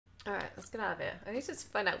Alright, let's get out of here. I need to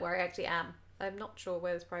find out where I actually am. I'm not sure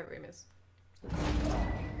where this private room is.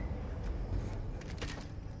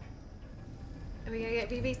 Are we gonna get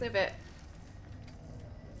BB snippet?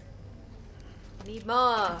 I need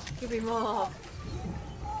more! Give me more!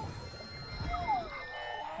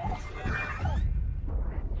 This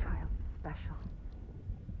child's special.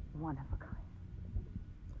 One of a kind.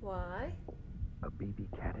 Why? A baby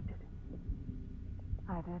candidate.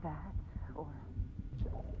 Either that, or...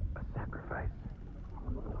 A sacrifice.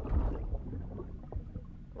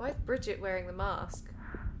 Why is Bridget wearing the mask?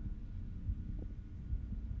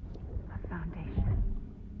 a foundation.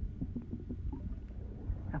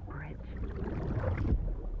 A bridge.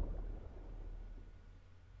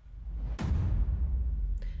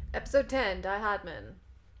 Episode 10, Die Hardman.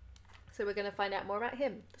 So we're gonna find out more about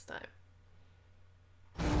him this time.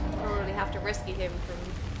 Probably have to rescue him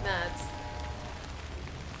from Mads.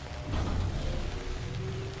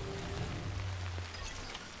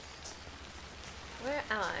 Where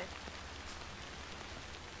am I?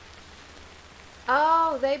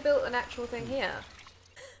 Oh, they built an actual thing here.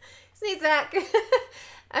 Sneeze Zach!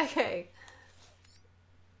 Okay.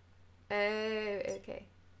 Okay.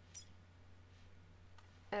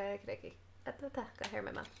 Okay. Got hair in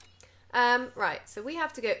my mouth. Right, so we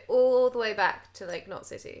have to go all the way back to Lake Knot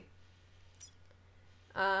City.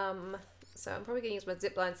 So I'm probably gonna use my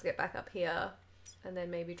zip lines to get back up here, and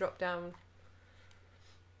then maybe drop down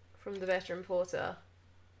from the veteran porter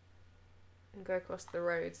and go across the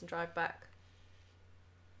roads and drive back.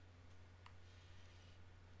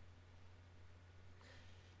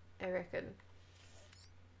 I reckon.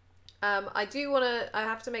 I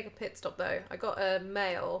have to make a pit stop though. I got a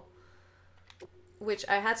mail which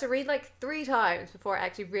I had to read like 3 times before I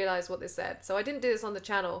actually realized what this said. So I didn't do this on the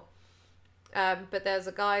channel. But there's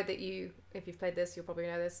a guy that you, if you've played this, you'll probably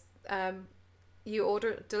know this. You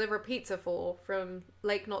deliver a pizza from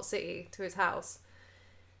Lake Knot City to his house.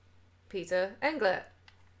 Peter Engler.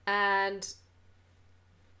 And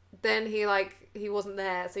then he wasn't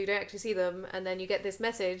there, so you don't actually see them. And then you get this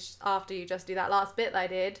message after you just do that last bit that I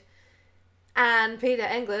did. And Peter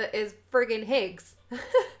Engler is friggin' Higgs.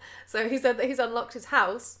 So he said that he's unlocked his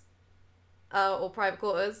house. Or private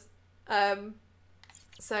quarters.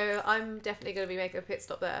 So I'm definitely going to be making a pit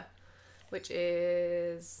stop there. Which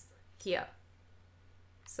is here.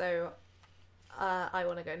 So I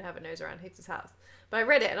want to go and have a nose around Higgs's house. But I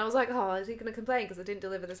read it and I was like, oh, is he going to complain because I didn't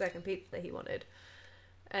deliver the second pizza that he wanted?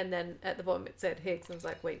 And then at the bottom it said Higgs, and I was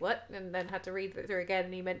like, wait, what? And then had to read it through again,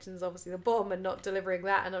 and he mentions obviously the bomb and not delivering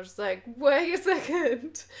that, and I was just like, wait a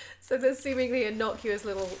second. So this seemingly innocuous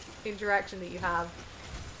little interaction that you have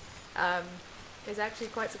is actually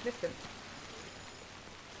quite significant.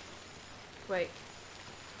 Wait.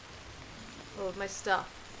 All of my stuff.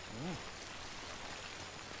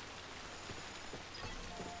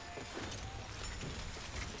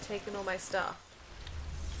 Taken all my stuff.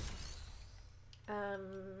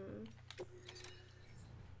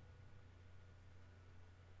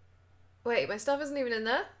 Wait, my stuff isn't even in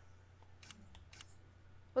there?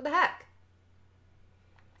 What the heck?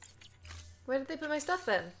 Where did they put my stuff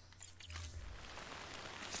then?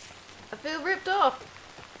 I feel ripped off!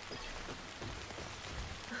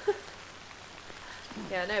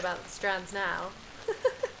 Yeah, I know about the strands now.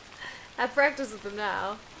 Have practice with them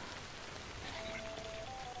now.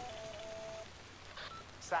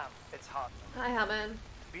 Sam, it's Hardman. Hi, Hammond.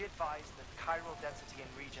 Be advised that chiral density in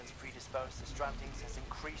regions predisposed to strandings has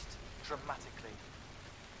increased dramatically.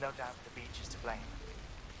 No doubt the beach is to blame.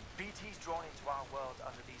 BTs drawn into our world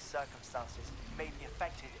under these circumstances may be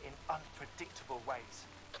affected in unpredictable ways.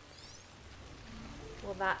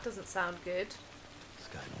 Well, that doesn't sound good.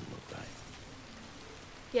 Sky don't look right.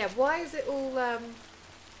 Yeah, why is it all,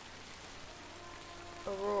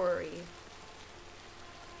 Aurora-y?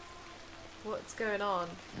 What's going on?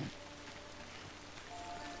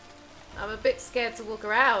 I'm a bit scared to walk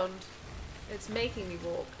around. It's making me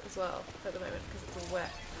walk as well at the moment because it's all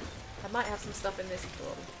wet. I might have some stuff in this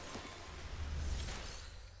drawer.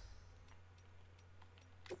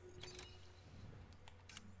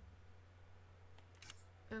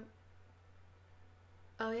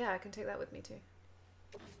 Oh yeah, I can take that with me too.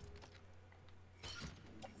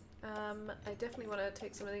 I definitely want to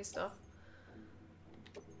take some of these stuff.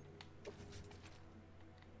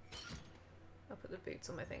 I'll put the boots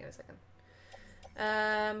on my thing in a second.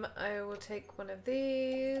 I will take one of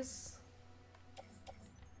these.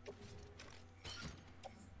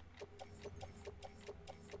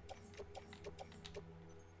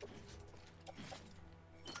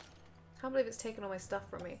 Can't believe it's taken all my stuff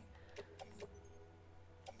from me.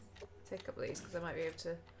 Take a couple of these because I might be able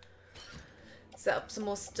to Set up some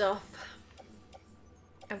more stuff.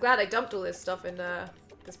 I'm glad I dumped all this stuff in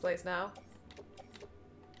this place now.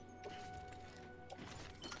 I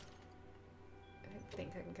don't think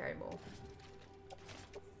I can carry more.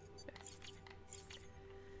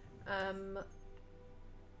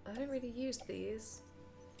 I don't really use these.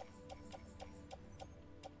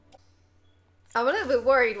 I'm a little bit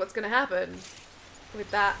worried what's going to happen with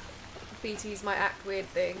that BT's might act weird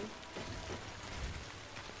thing.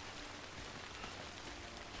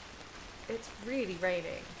 It's really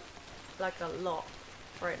raining, like a lot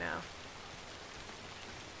right now.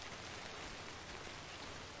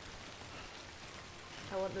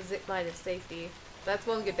 I want the zip line of safety. That's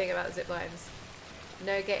one good thing about the zip lines.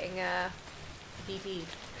 No getting BT'd.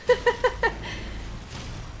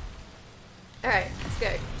 Alright, let's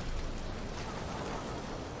go.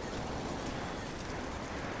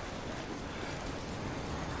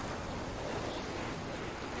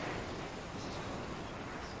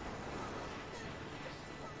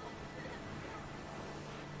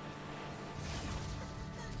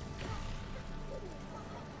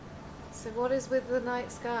 So what is with the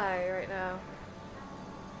night sky right now?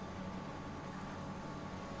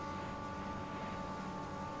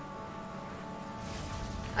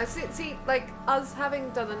 I see, like, us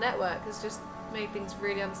having done the network has just made things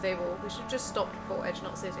really unstable. We should have just stopped before Edge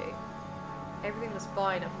Knot City. Everything was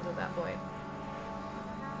fine up until that point.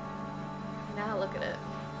 Now look at it.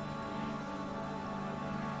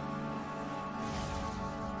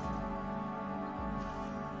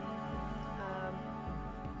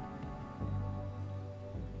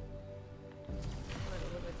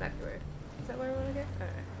 Exactly where. Is that where I want to go?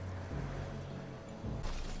 Alright.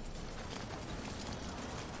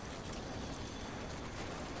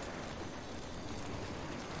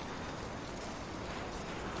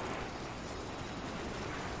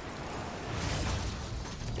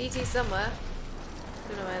 BT somewhere.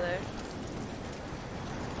 Don't know where though.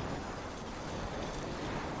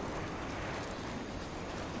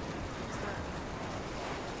 What's that?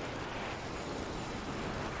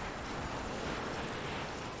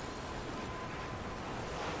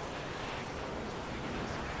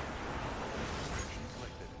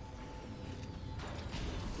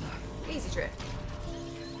 Easy trip.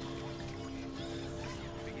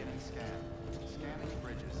 Beginning scan. Scanning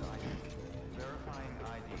bridges ID. Verifying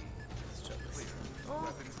ID. Let's try this. Clear. Oh.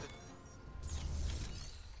 Weapons.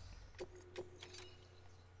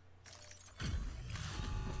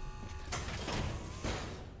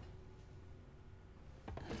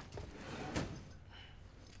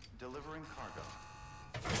 Delivering cargo.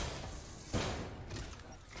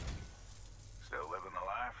 Still living the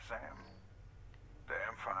life, Sam?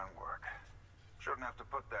 Damn fine work. Shouldn't have to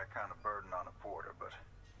put that kind of burden on a porter, but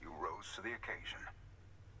you rose to the occasion.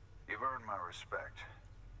 You've earned my respect,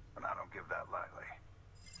 and I don't give that lightly.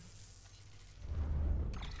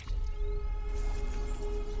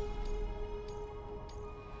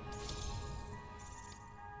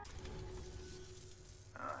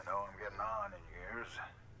 I know I'm getting on in years.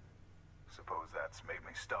 Suppose that's made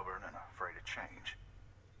me stubborn and afraid of change.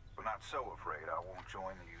 But not so afraid I won't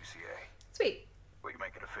join the UCA. Sweet. Will you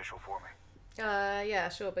make it official for me? Yeah,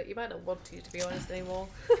 sure, but you might not want to be honest, anymore.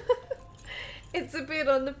 It's a bit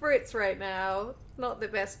on the fritz right now. Not the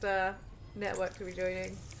best, network to be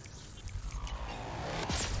joining.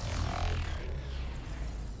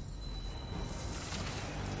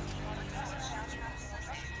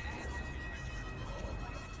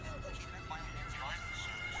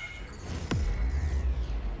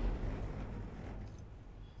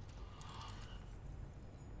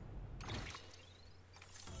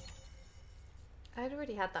 I'd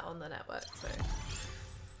already had that on the network, so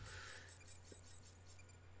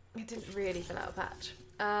it didn't really fill out a patch.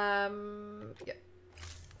 Yep.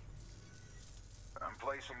 I'm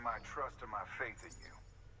placing my trust and my faith in you.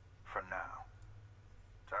 For now.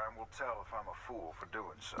 Time will tell if I'm a fool for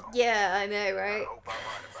doing so. Yeah, I know, right? I hope I'm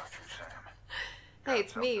right about you, Sam. Hey, Got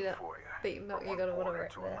it's me something that for you. not From you one gotta want porter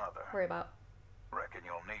to to another. worry about. Reckon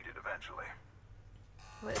you'll need it eventually.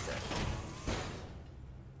 What is it?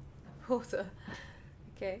 Water.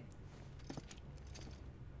 Okay.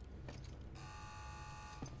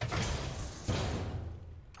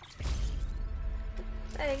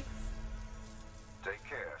 Thanks. Take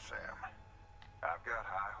care, Sam. I've got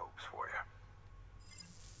high hopes for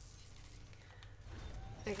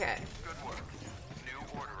you. Okay. Good work.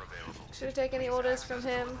 New order available. Should I take any orders from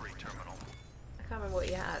him? Delivery terminal. I can't remember what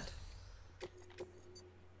he had.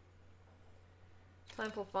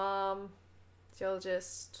 Time for farm,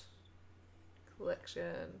 geologist,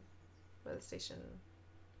 collection, weather station.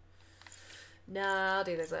 Nah, I'll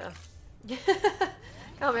do those later.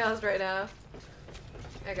 Help me ask right now.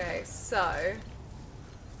 Okay, so.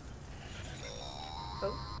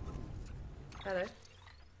 Oh. Hello.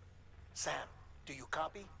 Sam, do you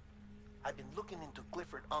copy? I've been looking into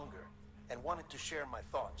Clifford Unger and wanted to share my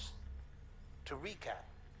thoughts. To recap,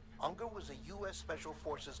 Unger was a U.S. Special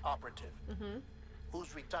Forces operative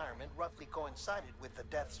whose retirement roughly coincided with the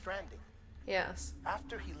Death Stranding. Yes.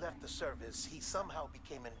 After he left the service, he somehow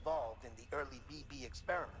became involved in the early BB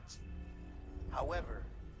experiments. However,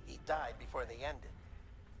 he died before they ended.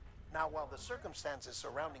 Now, while the circumstances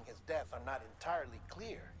surrounding his death are not entirely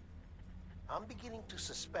clear, I'm beginning to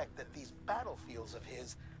suspect that these battlefields of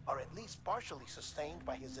his are at least partially sustained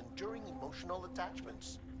by his enduring emotional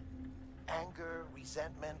attachments. Anger,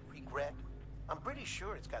 resentment, regret. I'm pretty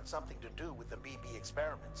sure it's got something to do with the BB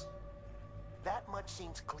experiments. That much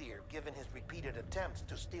seems clear given his repeated attempts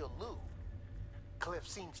to steal Lou. Cliff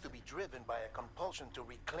seems to be driven by a compulsion to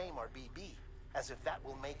reclaim our BB, as if that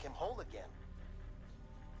will make him whole again.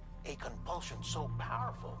 A compulsion so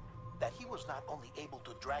powerful that he was not only able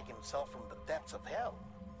to drag himself from the depths of hell,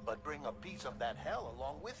 but bring a piece of that hell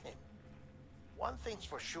along with him. One thing's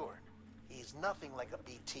for sure, he's nothing like a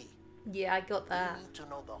BT. Yeah, I got that. We need to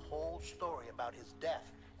know the whole story about his death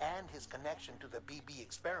and his connection to the BB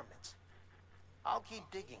experiments. I'll keep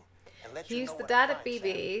digging and let you know He's the what dad I of find,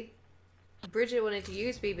 BB. Bridget wanted to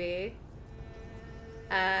use BB.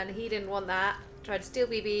 And he didn't want that. Tried to steal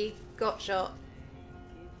BB, got shot.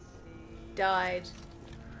 Died.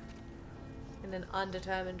 In an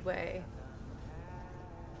undetermined way.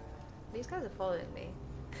 These guys are following me.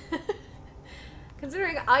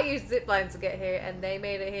 Considering I used zip lines to get here and they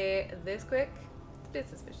made it here this quick, it's a bit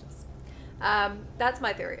suspicious. That's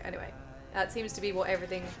my theory, anyway. That seems to be what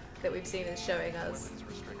everything that we've seen is showing us.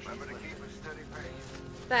 Remember to keep a steady pace.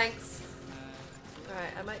 Thanks.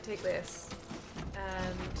 Alright, I might take this.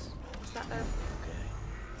 And... is that a...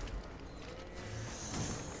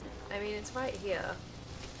 I mean, it's right here.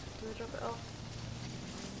 Do I drop it off?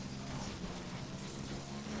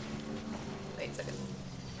 Wait a second.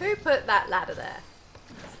 Who put that ladder there?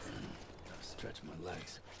 Stretch my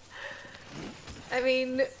legs. I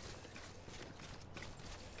mean...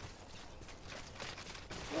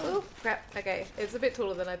 oh, crap. Okay, it's a bit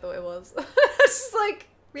taller than I thought it was. It's just like,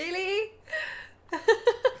 really?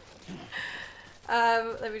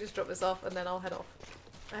 Let me just drop this off and then I'll head off.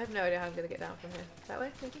 I have no idea how I'm going to get down from here. That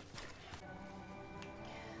way, maybe?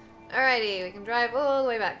 Alrighty, we can drive all the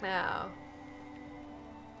way back now.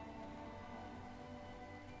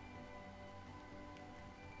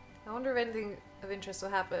 I wonder if anything of interest will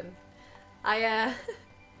happen.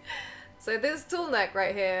 So this tall neck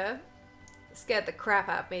right here scared the crap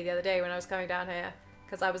out of me the other day when I was coming down here.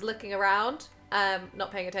 Because I was looking around,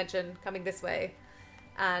 not paying attention, coming this way.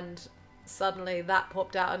 And suddenly that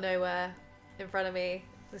popped out of nowhere in front of me.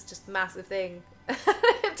 It was just a massive thing.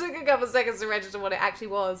 It took a couple of seconds to register what it actually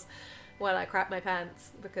was when I crapped my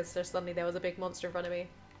pants. Because just suddenly there was a big monster in front of me.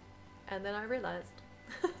 And then I realised.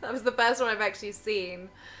 That was the first one I've actually seen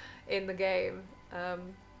in the game,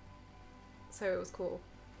 so it was cool.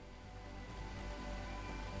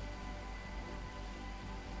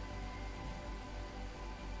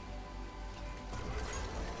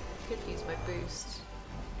 Could use my boost,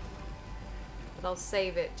 but I'll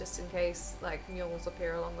save it just in case like mules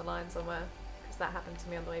appear along the line somewhere, because that happened to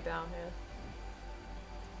me on the way down here.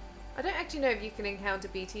 I don't actually know if you can encounter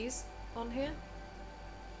BTs on here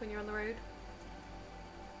when you're on the road.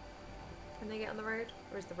 Can they get on the road?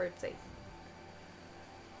 Or is the road safe?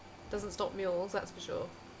 Doesn't stop mules, that's for sure.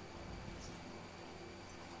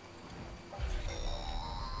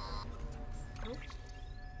 Oh.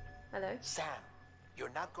 Hello. Sam, you're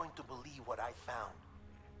not going to believe what I found.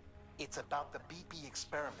 It's about the BB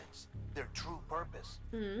experiments, their true purpose.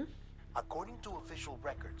 According to official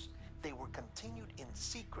records, they were continued in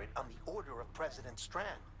secret on the order of President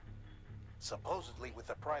Strand. Supposedly with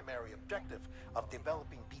the primary objective of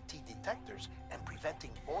developing BT detectors and preventing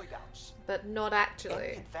void outs. But not actually.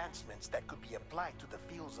 Any advancements that could be applied to the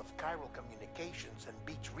fields of chiral communications and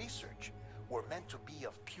beach research were meant to be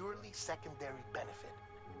of purely secondary benefit.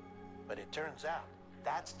 But it turns out,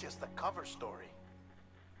 that's just a cover story.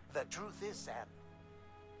 The truth is, Sam,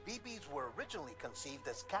 BBs were originally conceived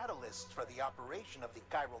as catalysts for the operation of the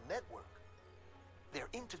chiral network. They're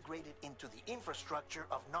integrated into the infrastructure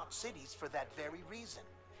of Knot cities for that very reason.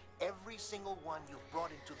 Every single one you've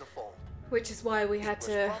brought into the fold. Which is why we had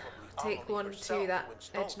to take Amelie one herself to that who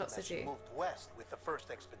installed Edge Knot them as she City. moved west with the first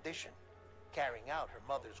expedition, carrying out her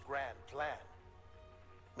mother's grand plan,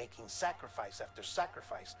 making sacrifice after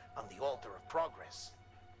sacrifice on the altar of progress.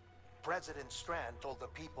 President Strand told the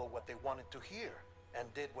people what they wanted to hear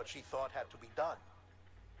and did what she thought had to be done.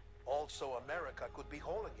 Also, America could be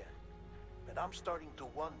whole again. But I'm starting to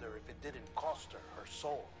wonder if it didn't cost her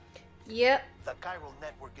soul. Yep. The chiral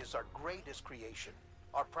network is our greatest creation,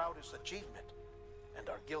 our proudest achievement, and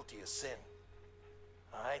our guiltiest sin.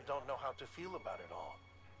 I don't know how to feel about it all.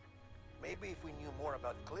 Maybe if we knew more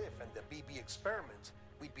about Cliff and the BB experiments,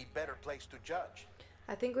 we'd be better placed to judge.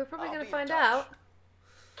 I think we're probably I'll going be to in find touch.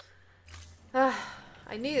 out.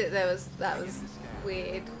 I knew that that was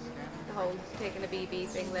weird. The whole taking a BB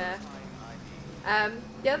thing there.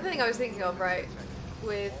 The other thing I was thinking of, right,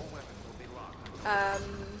 with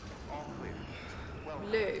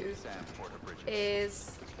Lou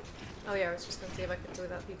is... Oh yeah, I was just going to see if I could do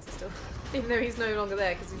that pizza still. Even though he's no longer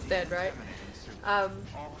there because he's dead, right?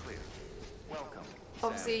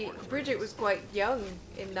 Obviously, Bridget was quite young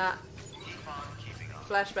in that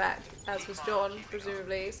flashback, as was John,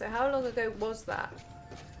 presumably. So how long ago was that?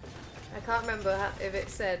 I can't remember if it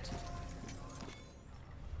said...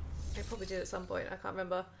 It probably did at some point, I can't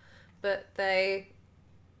remember. But they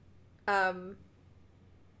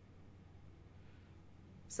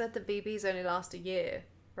said that BBs only last a year,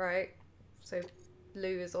 right? So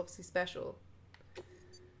Lou is obviously special.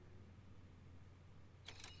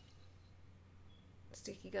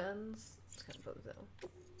 Sticky guns. Just gonna put this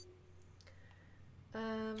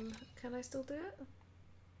on. Can I still do it?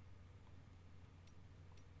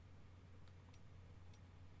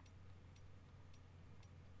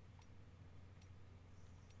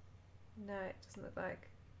 No, it doesn't look like.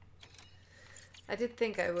 I did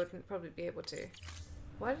think I wouldn't probably be able to.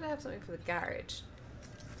 Why did I have something for the garage?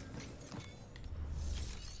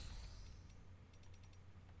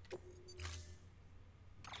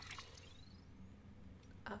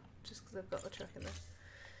 Oh, just because I've got the truck in there.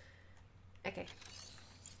 Okay.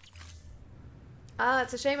 Ah,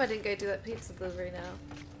 it's a shame I didn't go do that pizza delivery now.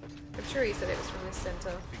 I'm sure he said it was from this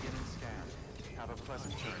center. Beginning scan. Have a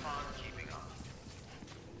pleasant journey.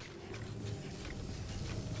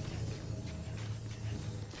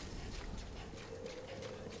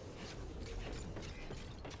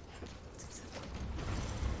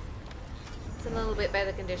 It's a little bit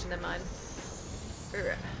better condition than mine.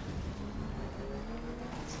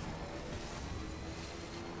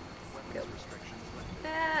 Go.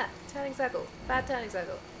 Ah, turning circle. Bad turning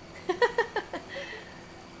circle. I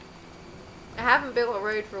haven't built a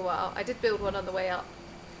road for a while. I did build one on the way up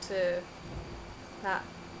to that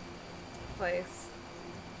place,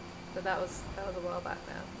 but that was a while back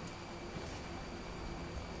now.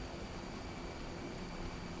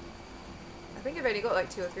 I think I've only got like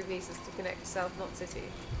 2 or 3 pieces to connect to South Knot City.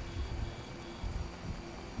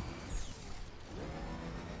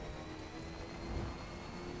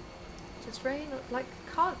 Just rain, like,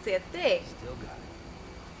 can't see a thing. Still got it.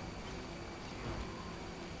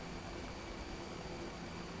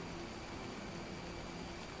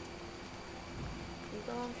 Keep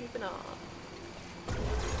on keeping on.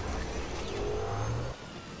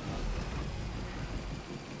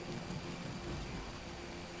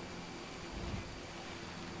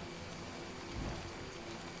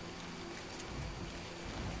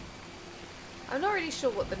 I'm not really sure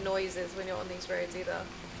what the noise is when you're on these roads either,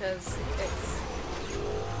 because it's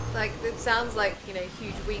like, it sounds like, you know,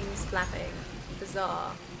 huge wings flapping.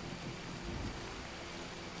 Bizarre.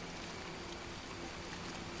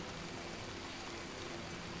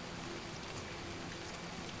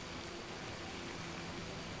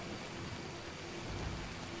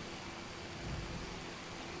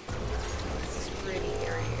 This is really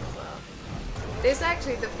eerie as well. This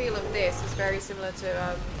actually, the feel of this is very similar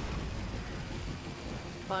to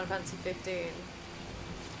Final Fantasy 15.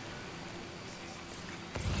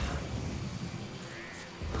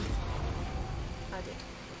 I did.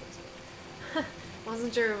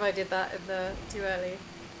 Wasn't sure if I did that in the too early.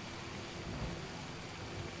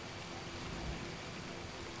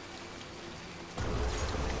 So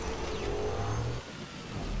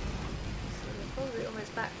we're probably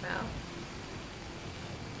almost back now.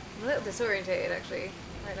 I'm a little disorientated actually,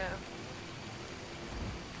 right now.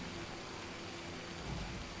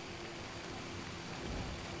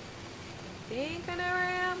 I think I know where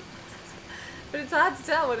I am. But it's hard to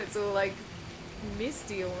tell when it's all like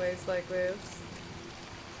misty almost like this.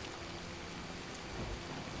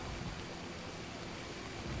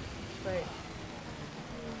 Wait.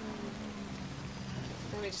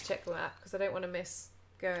 Let me just check the map because I don't want to miss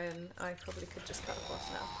going. I probably could just cut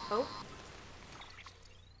across now. Oh.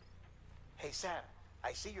 Hey Sam,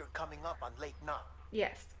 I see you're coming up on Lake Knot.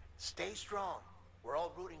 Yes. Stay strong. We're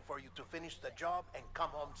all rooting for you to finish the job and come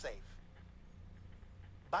home safe.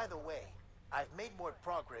 By the way, I've made more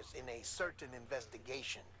progress in a certain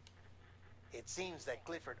investigation. It seems that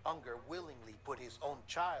Clifford Unger willingly put his own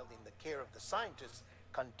child in the care of the scientists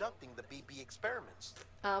conducting the BB experiments.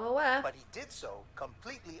 I'm aware. But he did so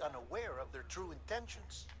completely unaware of their true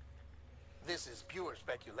intentions. This is pure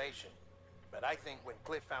speculation, but I think when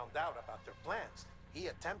Cliff found out about their plans, he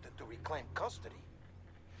attempted to reclaim custody.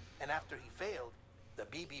 And after he failed, the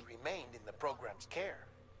BB remained in the program's care.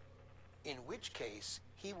 In which case,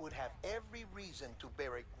 he would have every reason to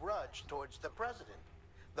bear a grudge towards the president,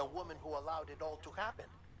 the woman who allowed it all to happen.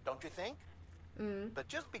 Don't you think? But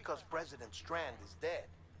just because President Strand is dead,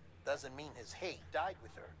 doesn't mean his hate died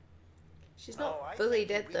with her. She's not I fully think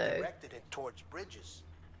dead he though. redirected it towards Bridges,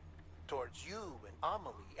 towards you and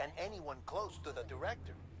Amelie and anyone close to the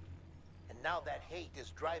director. And now that hate is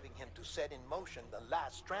driving him to set in motion the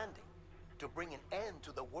last Stranding, to bring an end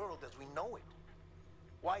to the world as we know it.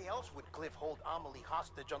 Why else would Cliff hold Amelie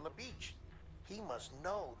hostage on the beach? He must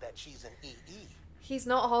know that she's an EE. He's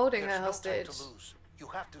not holding There's her no time hostage. to lose. You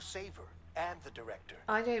have to save her and the director.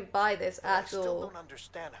 I don't buy this I at still all. don't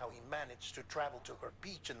understand how he managed to travel to her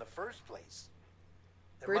beach in the first place.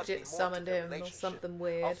 There must be Bridget more to summoned their him or relationship. something I'll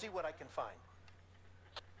weird. see what I can find.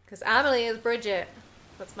 Because Amelie is Bridget.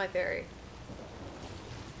 That's my theory.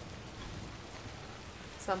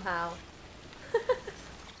 Somehow.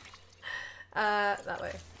 That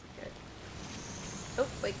way. Good. Oh,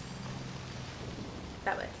 wait.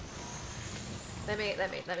 That way. Let me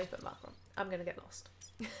put a marker on. I'm gonna get lost.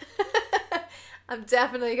 I'm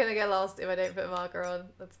definitely gonna get lost if I don't put a marker on.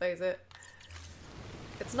 Let's face it.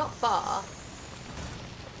 It's not far.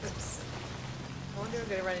 Oops. I wonder if I'm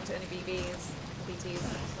gonna run into any BBs. BTs,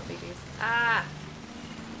 not BBs. Ah!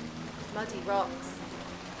 Muddy rocks.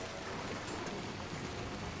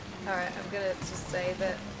 Alright, I'm gonna just say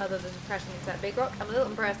that other than crashing into that big rock, I'm a little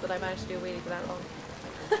impressed that I managed to do a wheelie for that long.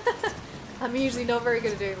 I'm usually not very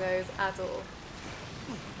good at doing those at all.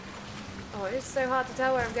 Oh, it's so hard to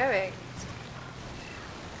tell where I'm going.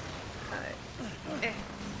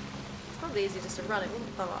 It's probably easy just to run, it wouldn't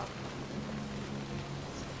fall off.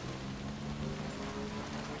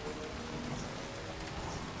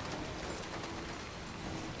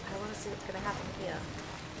 I want to see what's going to happen here.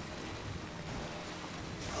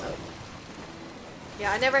 Oh.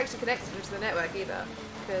 Yeah, I never actually connected it to the network either,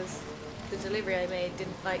 because the delivery I made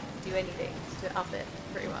didn't like do anything to up it,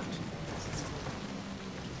 pretty much.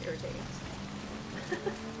 Irritating.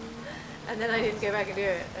 And then I didn't go back and do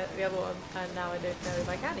it at the other one, and now I don't know if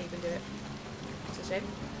I can even do it. It's a shame.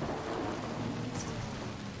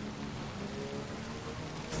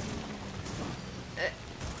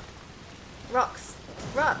 Rocks!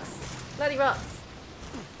 Rocks! Bloody rocks!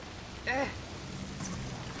 There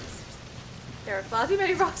are far too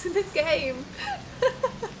many rocks in this game!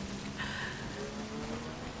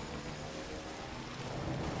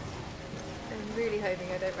 I'm really hoping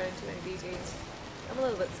I don't run into any BGs. I'm a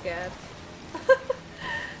little bit scared.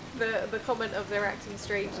 The comment of they're acting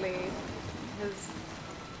strangely has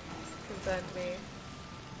concerned me.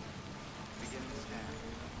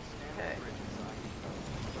 Okay.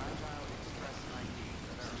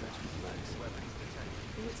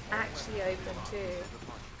 It's actually open too.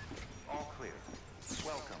 All clear.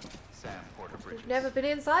 Welcome, Sam Porter Bridges. We've never been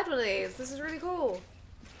inside one of these. This is really cool.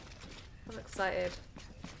 I'm excited.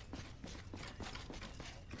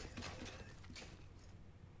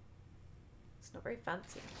 It's not very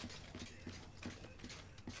fancy.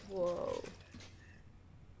 Whoa.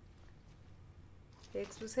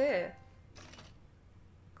 Higgs was here.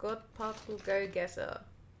 God particle go-getter.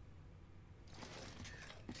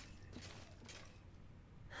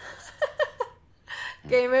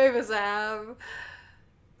 Game over, Sam.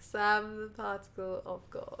 Sam the particle of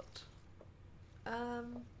God.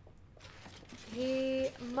 He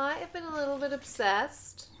might have been a little bit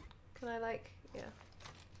obsessed. Can I like, yeah.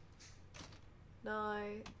 No,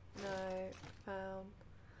 found.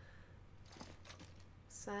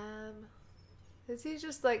 Sam. Has he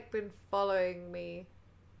just like been following me?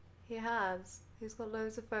 He has. He's got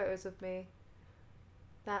loads of photos of me.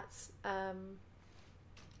 That's,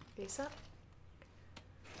 Lisa?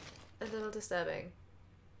 A little disturbing.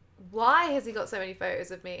 Why has he got so many photos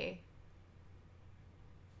of me?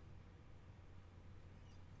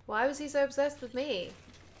 Why was he so obsessed with me?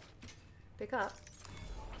 Pick up.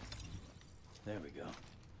 There we go.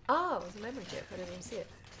 Oh, it's a memory chip. I didn't even see it.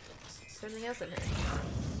 Something else in here.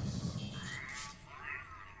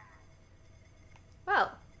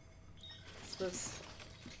 Well, this was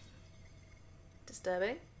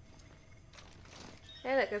disturbing.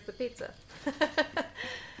 Hey, look, there's the pizza.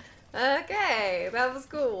 Okay, that was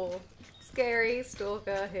cool. Scary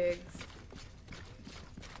stalker Higgs.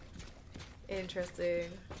 Interesting.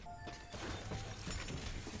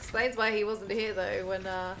 Explains why he wasn't here though when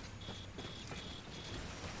I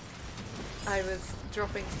was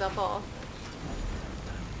dropping stuff off.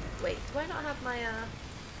 Wait, do I not have my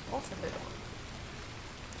auto hood on?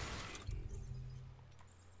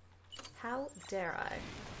 How dare I?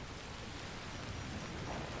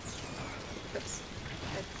 Oops.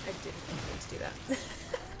 I didn't mean to do that.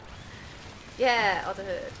 Yeah, auto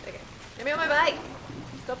hood. Okay. Get me on my bike!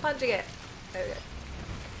 Stop punching it. There we go.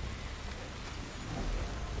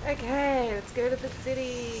 Okay, let's go to the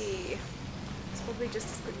city. It's probably just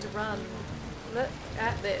as quick to run. Look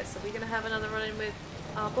at this. Are we going to have another run-in with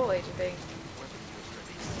our boy, do you think?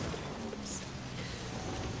 Oops.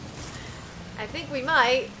 I think we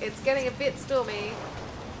might. It's getting a bit stormy.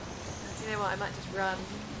 You know what? I might just run.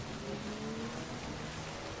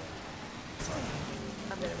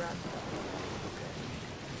 I'm going to run.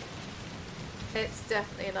 It's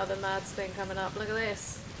definitely another Mads thing coming up. Look at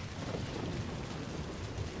this.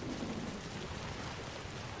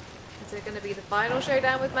 Is it going to be the final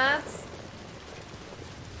showdown with Mads?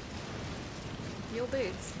 Mule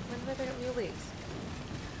boots. When did I pick up mule boots?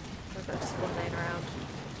 Or is that just one laying around?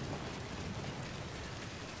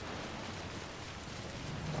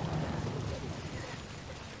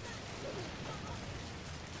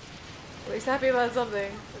 Well, he's happy about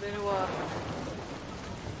something. I don't know what.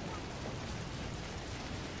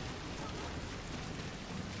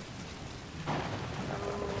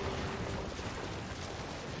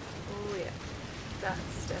 Oh yeah.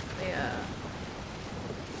 That's definitely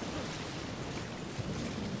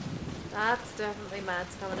That's definitely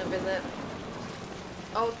Mads coming to visit.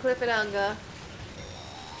 Old Clifford Unger.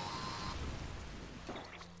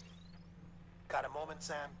 Got a moment,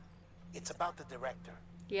 Sam? It's about the director.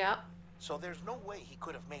 Yep. So there's no way he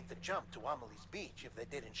could have made the jump to Amelie's beach if they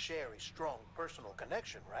didn't share a strong personal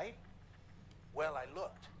connection, right? Well, I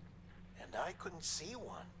looked, and I couldn't see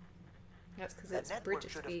one. That's because The it's network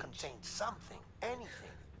Bridget's should have beach. contained something,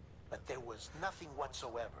 anything, but there was nothing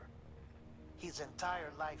whatsoever. His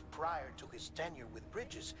entire life prior to his tenure with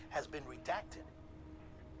Bridges has been redacted.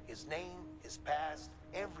 His name, his past,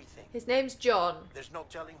 everything. His name's John. There's no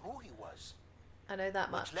telling who he was. I know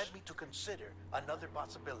that much. Which led me to consider another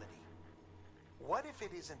possibility. What if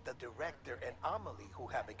it isn't the director and Amelie who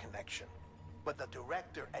have a connection, but the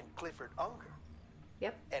director and Clifford Unger?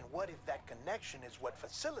 Yep. And what if that connection is what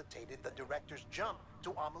facilitated the director's jump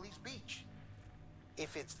to Amelie's beach?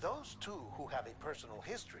 If it's those two who have a personal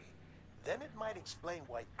history, then it might explain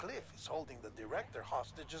why Cliff is holding the director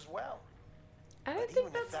hostage as well. I don't But think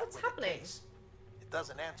even if that's that what's were the happening. case, it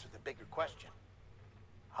doesn't answer the bigger question.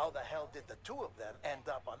 How the hell did the two of them end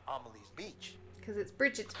up on Amelie's beach? Because it's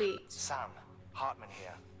Bridget's beach. Sam, Hartman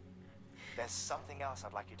here. There's something else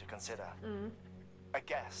I'd like you to consider. A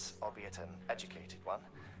guess, albeit an educated one,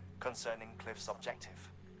 concerning Cliff's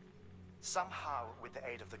objective. Somehow, with the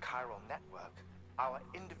aid of the chiral network, our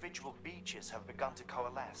individual beaches have begun to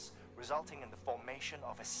coalesce, resulting in the formation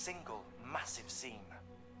of a single massive seam.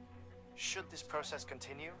 Should this process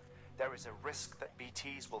continue, there is a risk that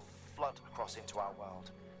BTs will flood across into our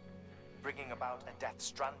world, bringing about a death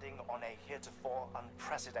stranding on a heretofore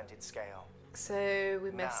unprecedented scale. So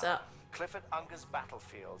we messed Now, up. Clifford Unger's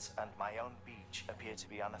battlefields and my own beach appear to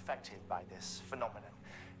be unaffected by this phenomenon,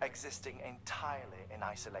 existing entirely in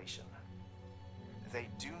isolation. They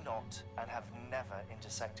do not and have never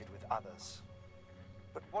intersected with others.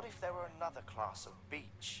 But what if there were another class of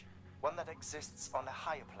beach, one that exists on a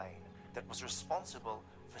higher plane, that was responsible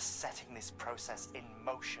for setting this process in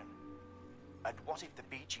motion? And what if the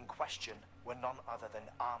beach in question were none other than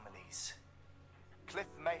Amelie's? Cliff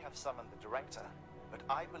may have summoned the director, but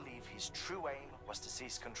I believe his true aim was to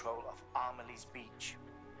seize control of Amelie's beach,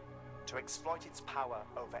 to exploit its power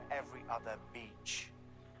over every other beach,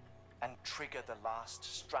 and trigger the last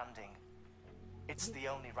stranding. It's the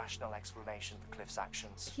only rational explanation for Cliff's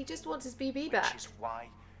actions. He just wants his BB back. Which is why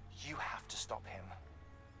you have to stop him.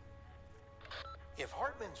 If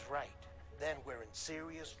Hartman's right, then we're in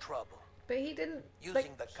serious trouble. But he didn't,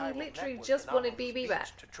 Using the he chiral literally network just in wanted Amelie's BB beach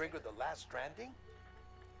back. to trigger the last stranding?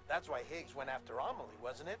 That's why Higgs went after Amelie,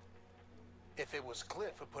 wasn't it? If it was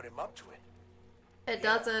Cliff who put him up to it. It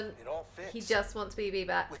Yeah, doesn't. It all fits. He just wants BB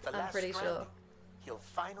back, With the I'm last pretty sure. stranding, he'll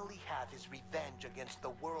finally have his revenge against the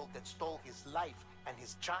world that stole his life and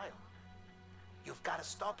his child. You've got to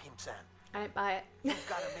stop him, Sam. I don't buy it. You've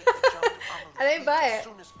got to make the jump to Amelie's I don't beach buy as it.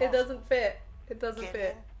 soon as It possible. doesn't fit. It doesn't Get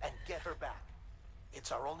fit. in and get her back.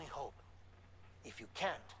 It's our only hope. If you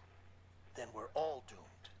can't, then we're all doomed.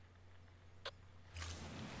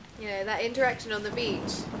 You know, that interaction on the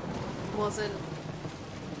beach wasn't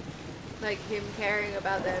like him caring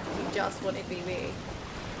about them. He just wanted BB.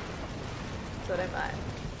 So I don't buy it.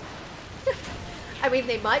 I mean,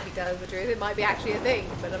 they might be telling the truth. It might be actually a thing,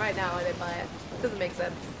 but right now I don't buy it. It doesn't make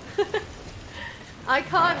sense. I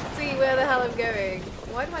can't see where the hell I'm going.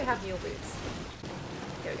 Why do I have mule boots?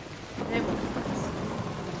 Go again. No more boots.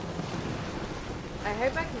 I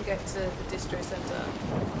hope I can get to the distro center.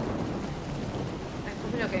 I'm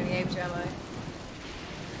probably not getting the aim to, am I?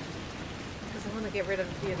 Because I want to get rid of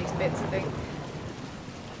a few of these bits, I think.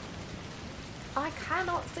 I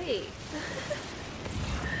cannot see.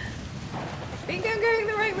 I think I'm going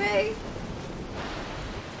the right way.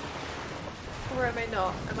 Or am I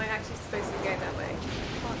not? Am I actually supposed to be going that way? I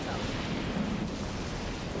can't tell.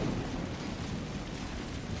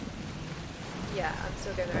 Yeah, I'm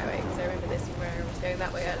still going the right way because I remember this where I was going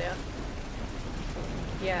that way earlier.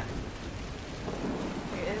 Yeah.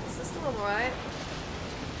 It's still alright.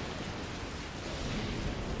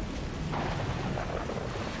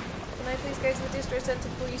 Can I please go to the distro centre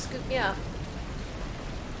before you scoop me up?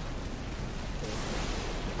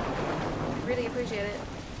 Please. Really appreciate it.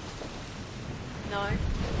 No.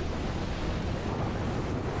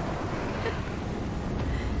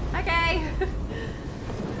 Okay.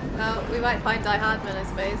 Well, we might find Die Hardman, I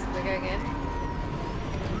suppose, if we're going in.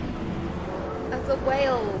 That's a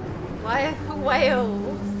whale. Why are there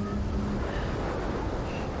whales?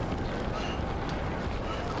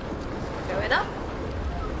 Going up.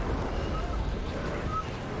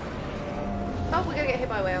 Oh, we're gonna get hit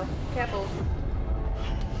by a whale. Careful.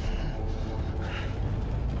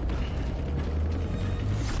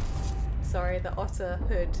 Sorry, the otter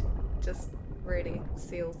hood just really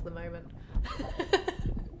seals the moment.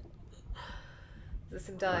 Is this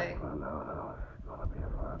him dying? I found out I was gonna be a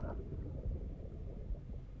father.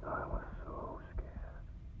 I was so scared.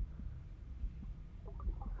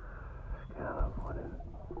 Scared of what it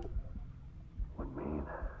would mean.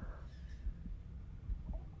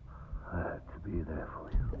 I had to be there for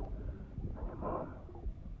you and your mom.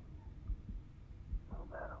 No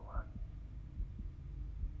matter what.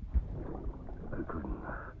 I couldn't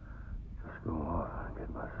just go off and get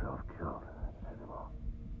myself killed anymore.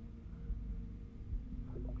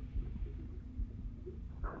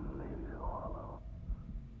 Couldn't leave you all alone.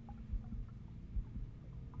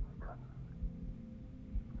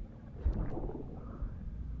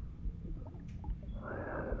 I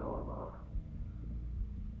had it all along.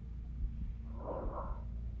 All along.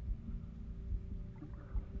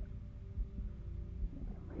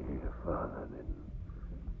 Being a father didn't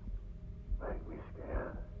make me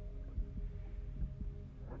scared.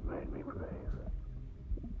 It made me brave.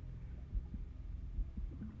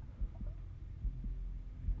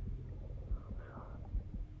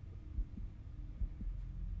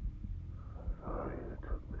 Sorry it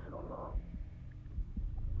took me so long.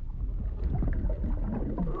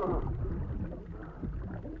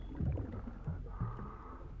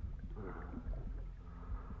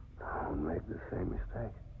 Don't make the same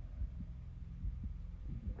mistake.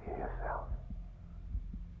 Be yourself.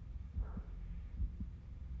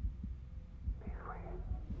 Be free.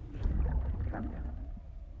 Captain,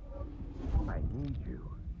 I need you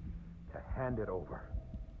to hand it over.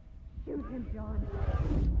 Shoot him, John.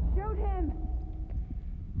 Shoot him!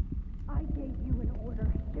 I gave you an order.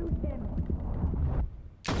 Shoot him!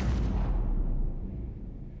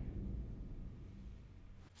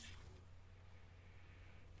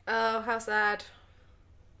 Oh, how sad.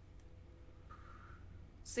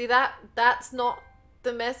 See, that's not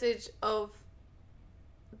the message of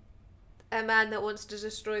a man that wants to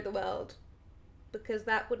destroy the world. Because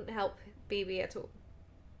that wouldn't help BB at all.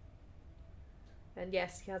 And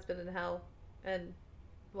yes, he has been in hell and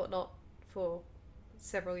whatnot for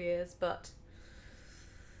several years, but...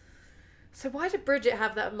 So why did Bridget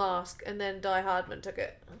have that mask and then Die Hardman took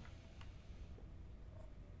it?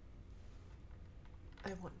 I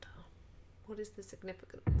wonder. What is the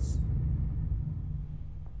significance?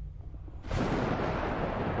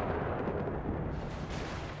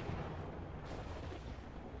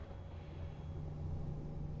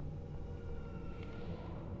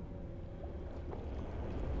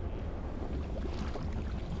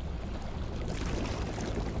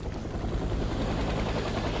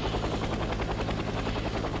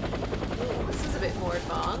 Ooh, this is a bit more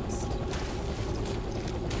advanced.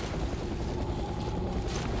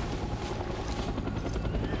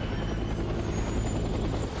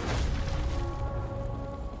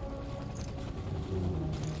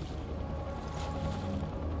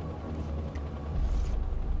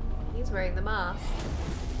 He's wearing the mask.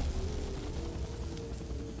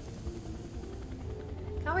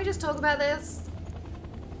 Can't we just talk about this?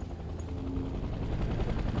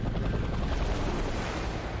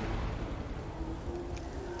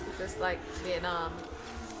 Is this like Vietnam?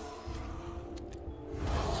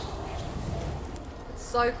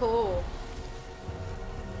 so cool.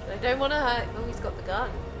 But I don't want to hurt. Oh, he's got the gun.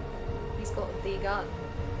 He's got the gun.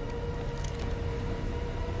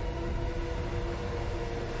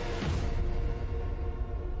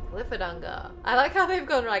 Clifford Unger. I like how they've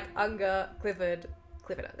gone like Unger, Clifford,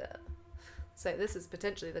 Clifford Unger. So this is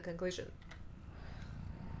potentially the conclusion.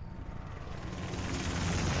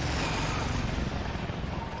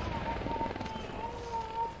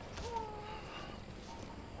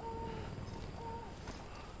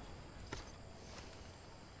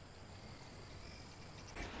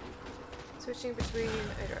 Switching between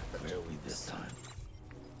Where are we this time?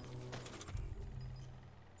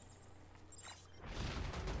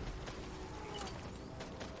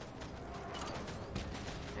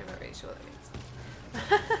 I'm not really sure what that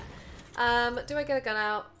means. Do I get a gun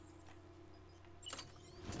out?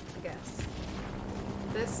 I guess.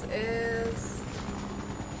 This is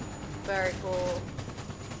very cool.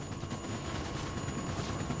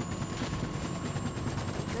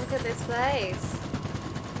 Look at this place.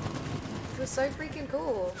 It was so freaking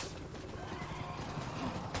cool.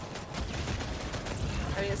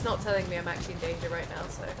 I mean, it's not telling me I'm actually in danger right now,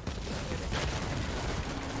 so.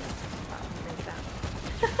 Maybe that.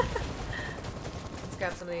 Let's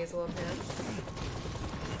grab some of these while I'm here.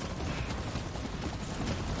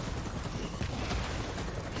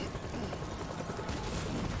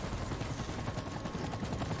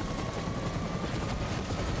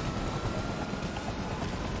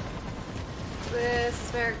 This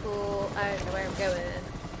is very cool. I don't know where I'm going.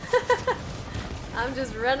 I'm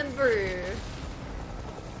just running through.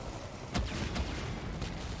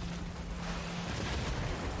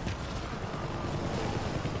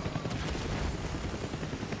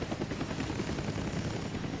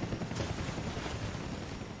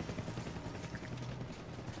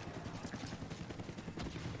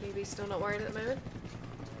 Maybe still not worried at the moment.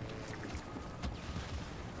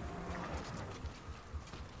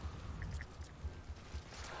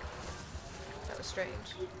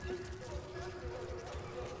 Strange.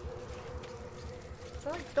 Is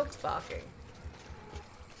that like dogs barking?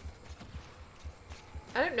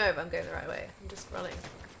 I don't know if I'm going the right way. I'm just running.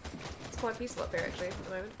 It's quite peaceful up here actually at the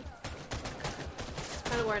moment.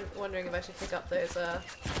 Kind of wondering if I should pick up those at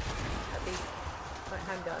least my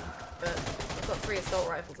handgun, but I've got 3 assault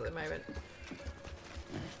rifles at the moment.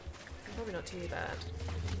 Probably not too bad.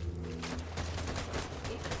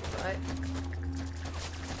 Right.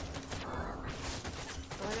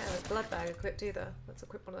 Oh, I don't have a blood bag equipped either. Let's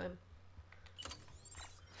equip one of them.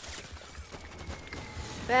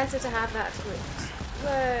 Better to have that equipped.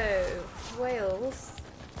 Whoa! Whales.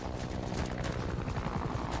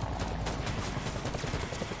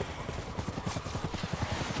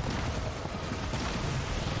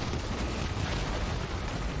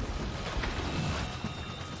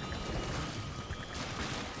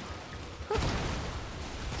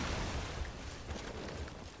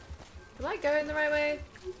 Am I going the right way?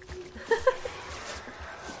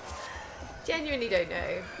 Genuinely don't know.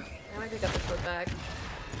 I might pick up this blood bag.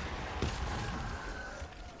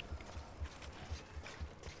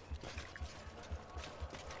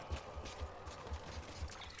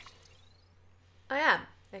 I am.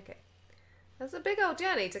 Okay. That's a big old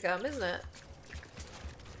journey to come, isn't it?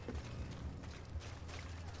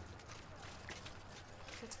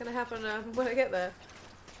 What's gonna happen when I get there?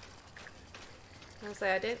 I'll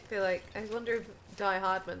say I don't feel like. I wonder if Die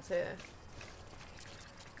Hardman's here.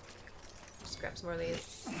 Just grab some more of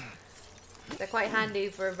these. They're quite handy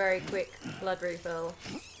for a very quick blood refill.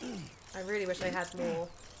 I really wish I had more.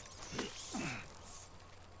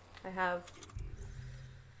 I have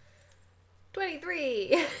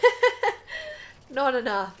 23! Not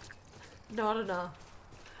enough. Not enough.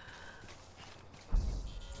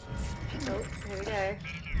 Oh, here we go.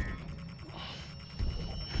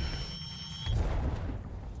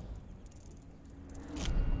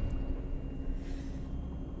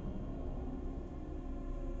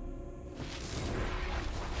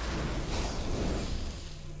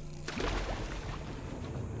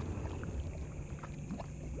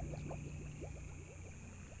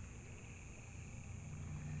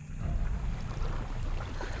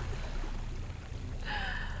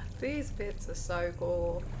 These bits are so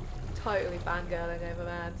cool. Totally fangirling over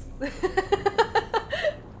Mads.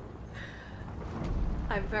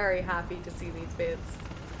 I'm very happy to see these bits.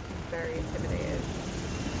 I'm very intimidated.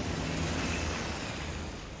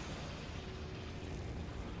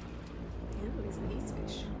 Ooh, these are these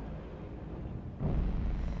fish.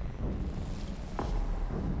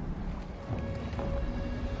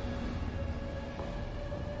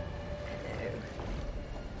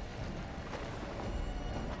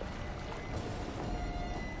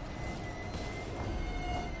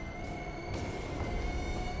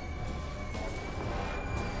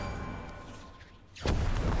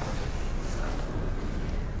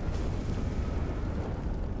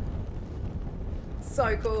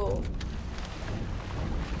 So cool.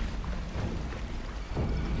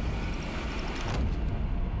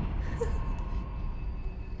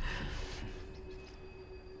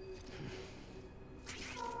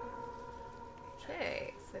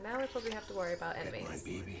 Okay, so now we probably have to worry about enemies. My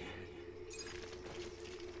baby.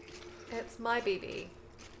 It's my BB.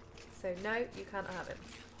 So no, you can't have him.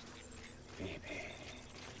 Baby.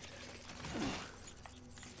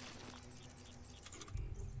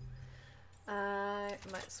 I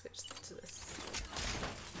might switch to this.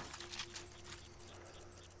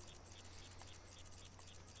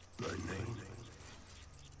 My name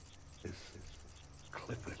is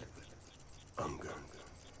Clifford Unger.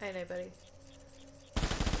 Hey, nobody.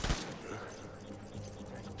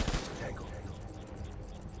 Tango.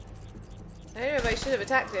 I don't know if I should have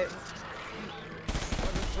attacked him.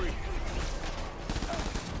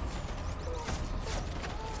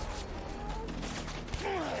 I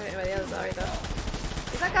don't know where the others are either.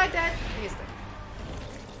 Is that guy dead? He's dead.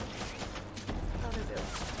 Oh, there's the other.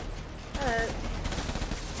 Hello.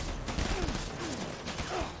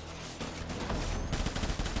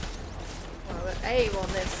 Well, the aim on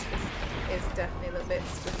this is definitely a little bit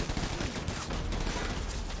spooky.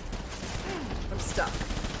 I'm stuck.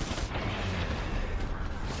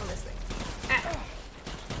 On this thing. Ah.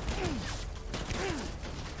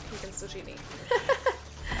 He can still shoot me.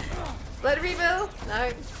 Let it rebuild?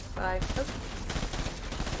 No. Fine. Oh.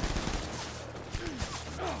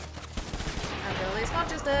 I'm gonna lose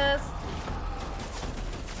consciousness.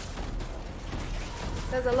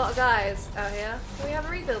 There's a lot of guys out here. Can we have a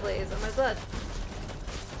rebuild, please? On my blood.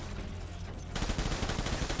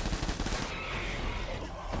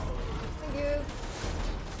 Thank you.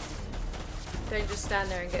 Don't just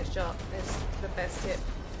stand there and get shot. It's the best tip.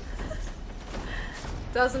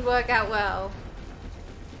 Doesn't work out well.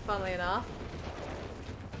 Funnily enough.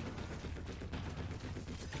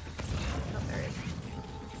 Oh, there he is.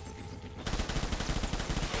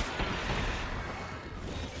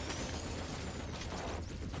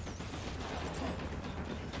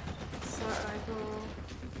 Assault rifle.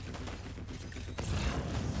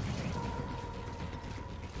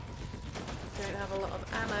 Don't have a lot of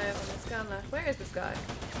ammo on this gun left. Where is this guy?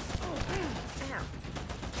 Ow.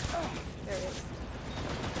 There he is.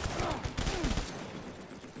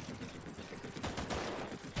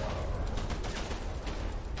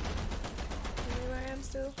 Where I am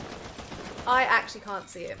still? I actually can't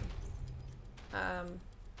see him.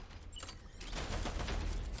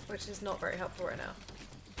 Which is not very helpful right now.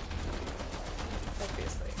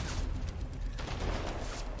 Obviously.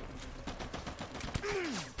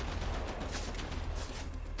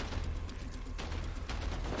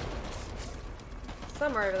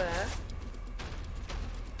 Somewhere over there.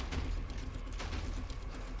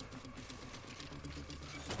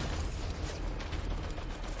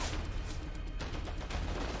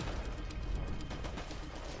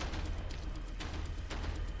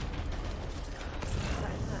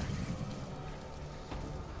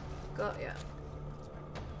 Got ya.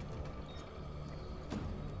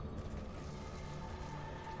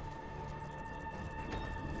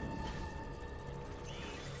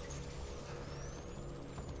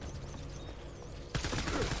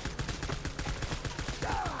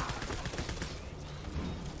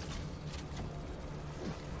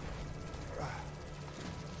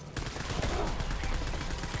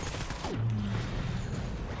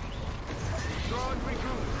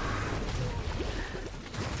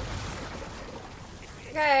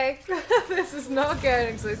 Okay, this is not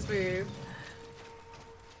going so smooth.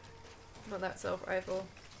 Not that self rifle.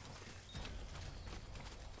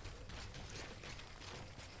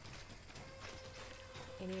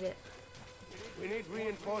 I need it. We need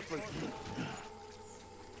reinforcements.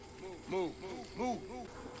 Move. Okay.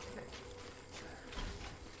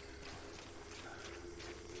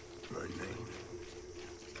 My name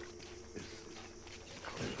is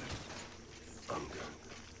Clifford Unger.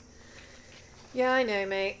 Yeah, I know,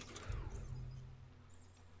 mate.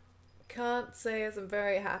 Can't say as I'm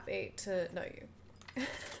very happy to know you.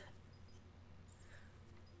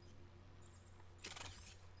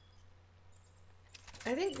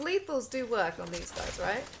 I think lethals do work on these guys,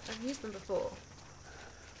 right? I've used them before.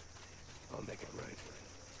 I'll make it right.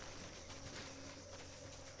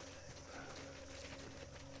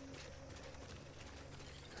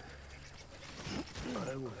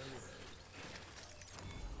 I was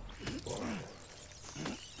born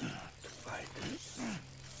to fight.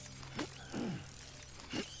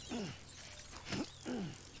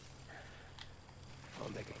 I'll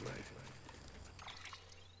make it right.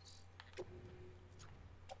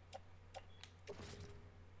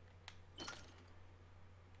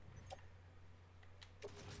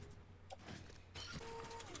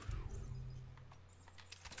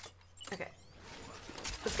 Okay.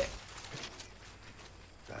 Let's go.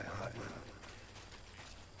 Die Hardman.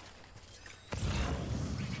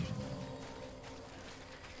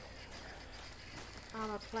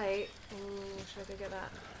 Armor plate. Ooh, should I go get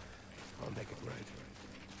that? I'll make it right.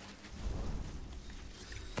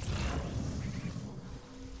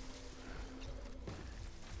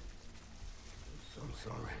 I'm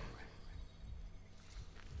sorry.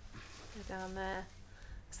 Go down there.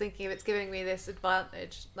 I was thinking if it's giving me this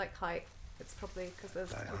advantage, like height, it's probably because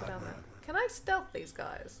there's people down there. Can I stealth these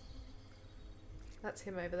guys? That's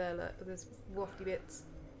him over there, look, with his wafty bits.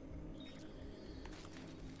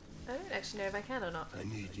 I don't actually know if I can or not. I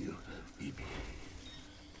need you, BB.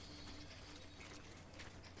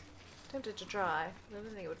 Tempted to try. I don't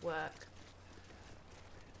think it would work.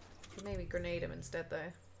 Could maybe grenade him instead,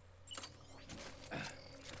 though.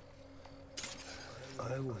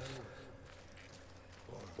 I was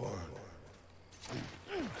born.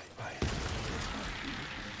 Fire.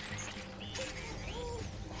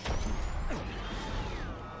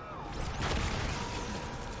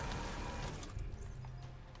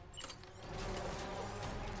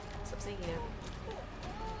 Stop seeing him.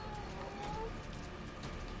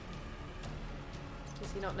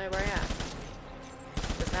 Does he not know where I am?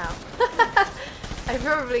 Just now. I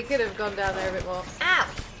probably could have gone down there a bit more. Ow!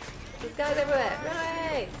 There's guys everywhere! Run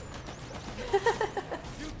away!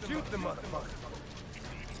 Shoot the motherfucker.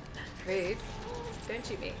 Rude. Don't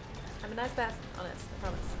shoot me. I'm a nice person. Honest. I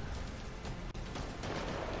promise.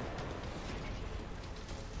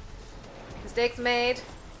 Mistakes made.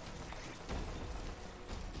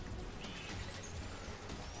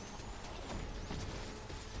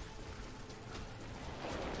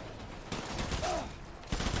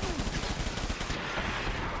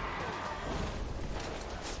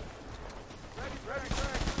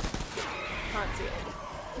 Can't see it.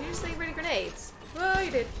 Did you just say really grenades? Oh,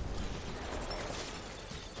 you did.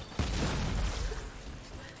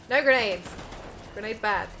 No grenades. Grenades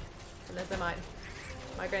bad. Unless they're mine.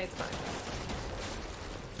 My grenade's fine.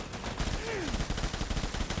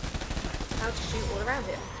 How to shoot all around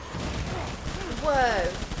him.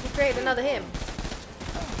 Whoa! He created another him.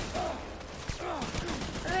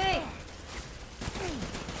 Hey!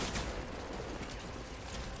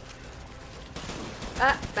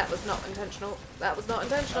 Ah, that was not intentional. That was not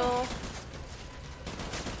intentional.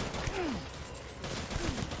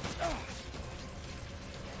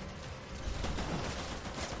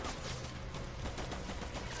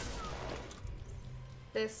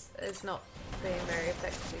 This is not being very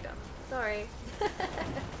effectively done. Sorry.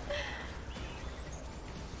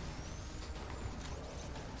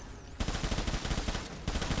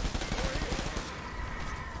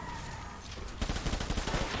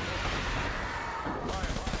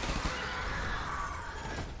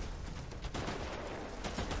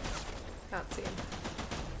 Can't see him.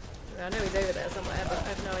 I know he's over there somewhere, but I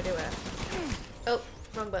have no idea where. Oh,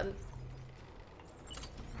 wrong button.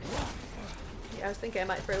 Yeah, I was thinking I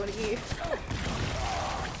might throw one at you.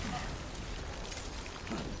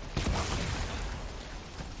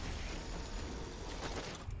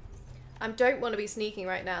 I don't want to be sneaking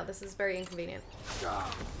right now. This is very inconvenient.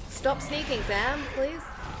 Stop sneaking, Sam, please.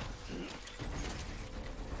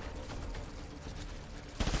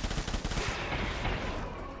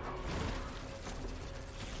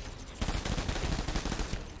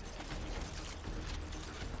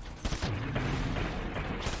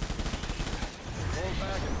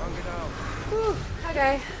 Whew,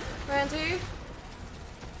 okay, round 2.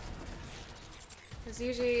 There's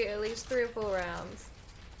usually at least 3 or 4 rounds.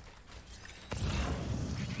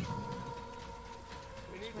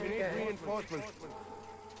 We need reinforcements.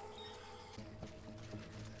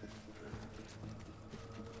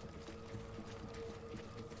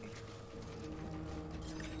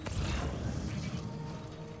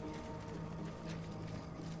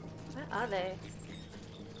 Where are they?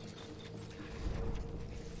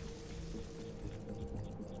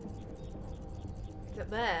 Is it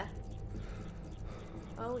there?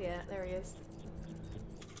 Oh yeah, there he is.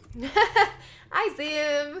 I see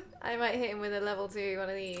him! I might hit him with a level 2 one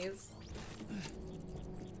of these.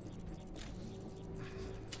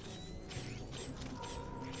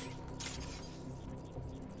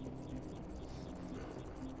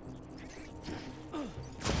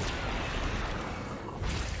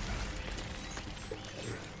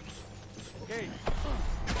 Okay.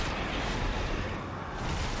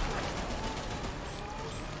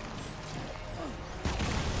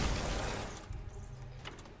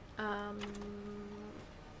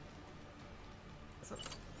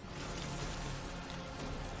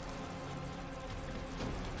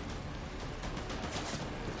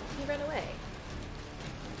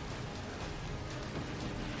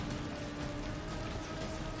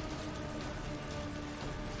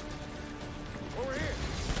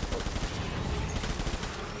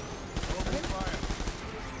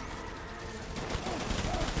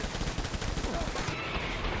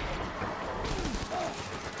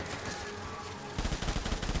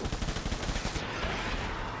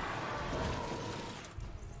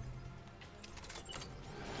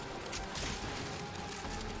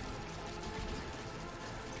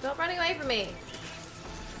 running away from me.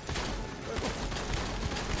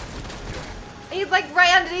 He's like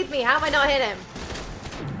right underneath me. How am I not hit him?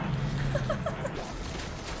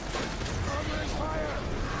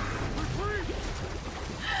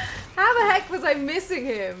 How the heck was I missing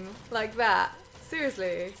him like that?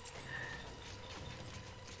 Seriously.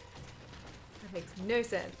 That makes no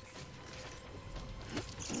sense.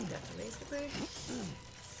 Definitely screw.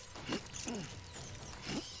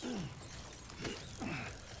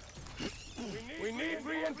 We need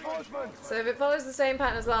reinforcements. So if it follows the same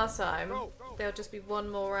pattern as last time, there'll just be one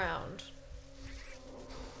more round.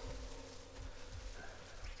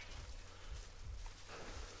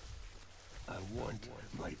 I want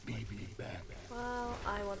my baby back. Well,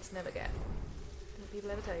 I want to never get. Don't people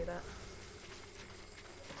ever tell you that?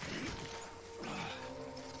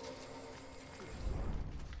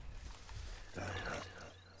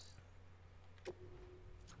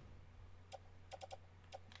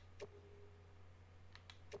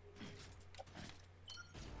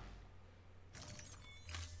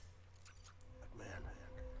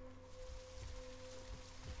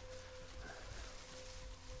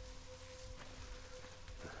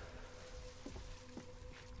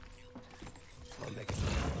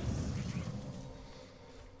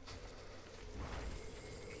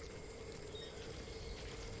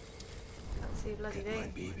 See a bloody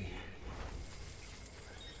thing. Baby.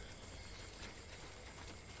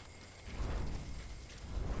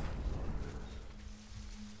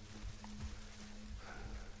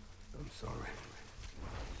 I'm sorry.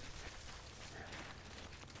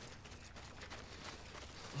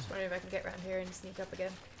 Just wondering if I can get around here and sneak up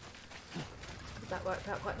again. That worked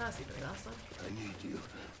out quite nicely for me last time. I need you,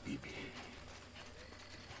 baby.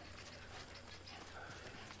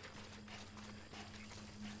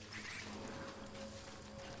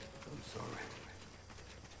 I'm sorry.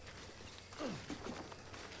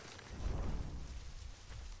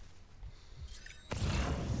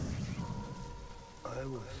 I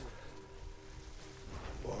was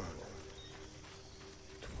born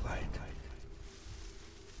to fight.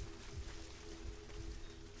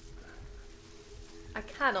 I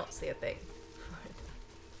cannot see a thing.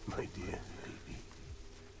 My dear baby.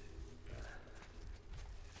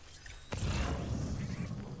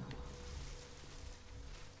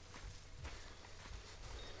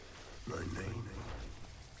 My name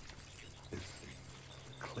is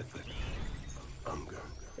Clifford Unger.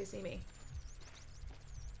 They see me.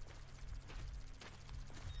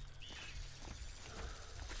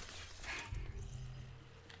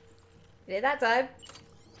 You did that time.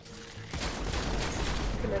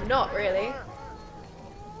 Could have not really. Are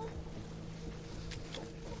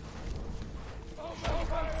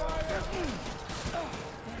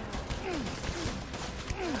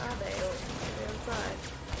they all inside?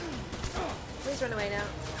 Please run away now.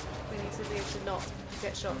 We need to be able to not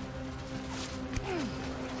get shot.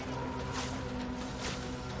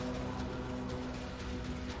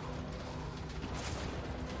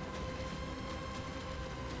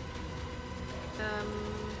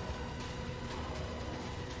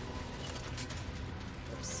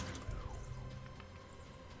 Oops.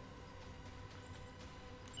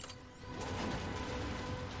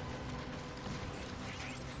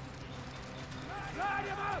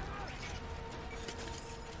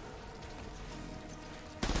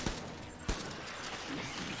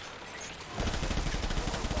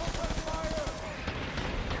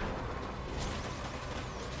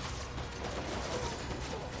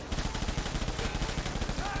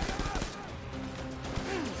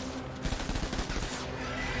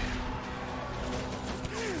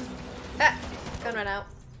 Gun ran out.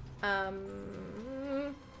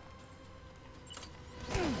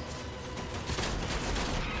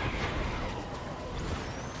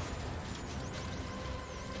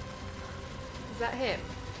 Is that him?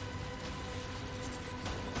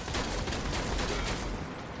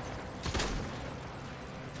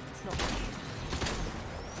 It's not.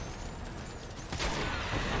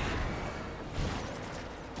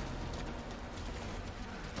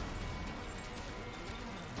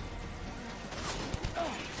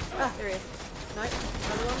 Ah, there he is. No,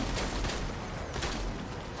 another one.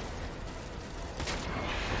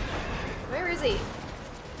 Where is he?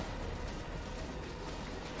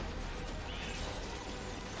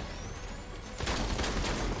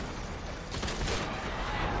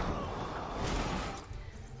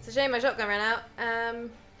 It's a shame my shotgun ran out.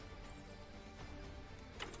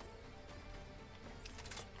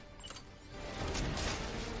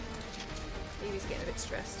 Evie's getting a bit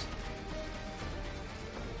stressed.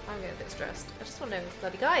 I'm getting a bit stressed. I just want to know who the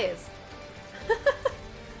bloody guy is.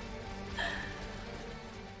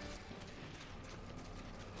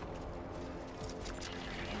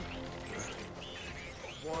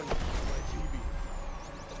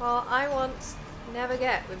 Well, I want never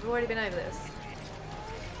get. We've already been over this.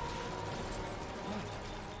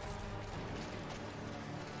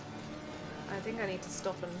 I think I need to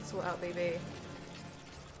stop and sort out BB.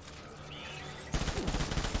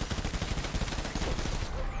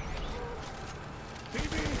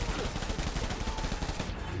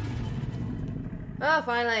 Oh,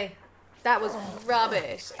 finally. That was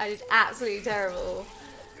rubbish. I did absolutely terrible.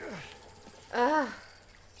 Ugh.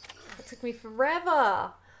 That took me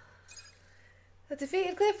forever. I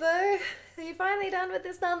defeated Cliff, though. Are you finally done with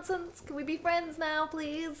this nonsense? Can we be friends now,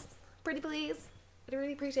 please? Pretty please. I'd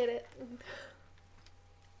really appreciate it.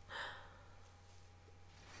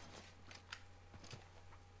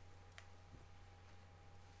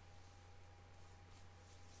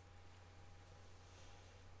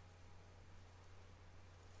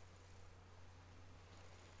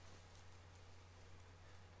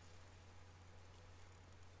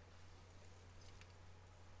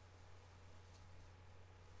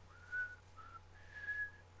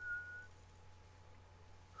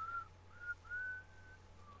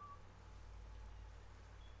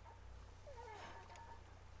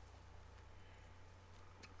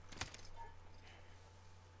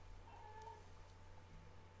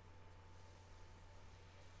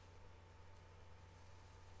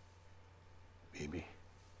 Baby,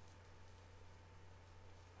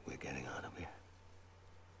 we're getting out of here.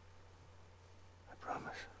 I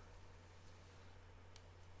promise.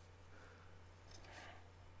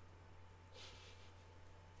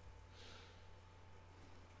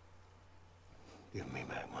 Give me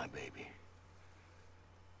back my baby.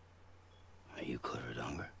 Are you Clifford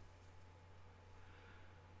Unger?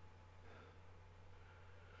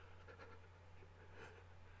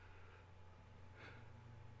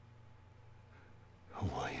 Who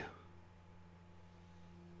are you?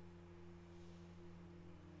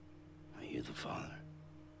 Are you the father?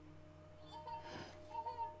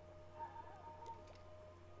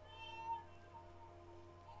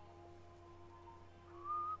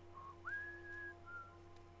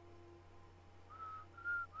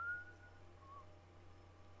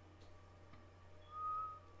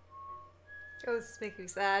 Oh, this is making me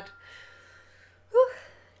sad. Whew.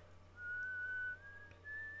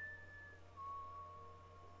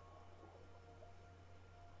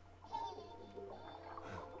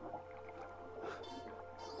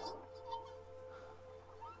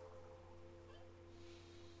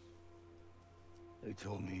 They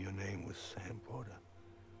told me your name was Sam Porter.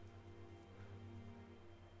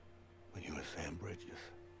 But you were Sam Bridges.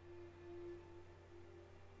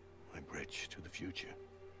 My bridge to the future.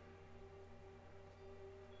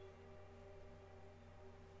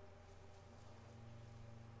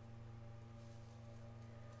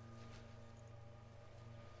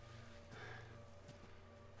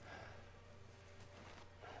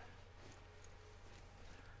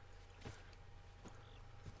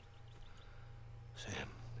 Sam,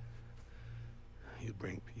 you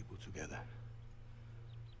bring people together.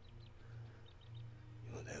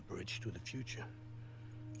 You're their bridge to the future.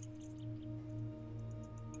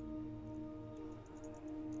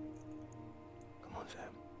 Come on,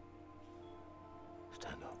 Sam.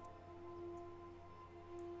 Stand up.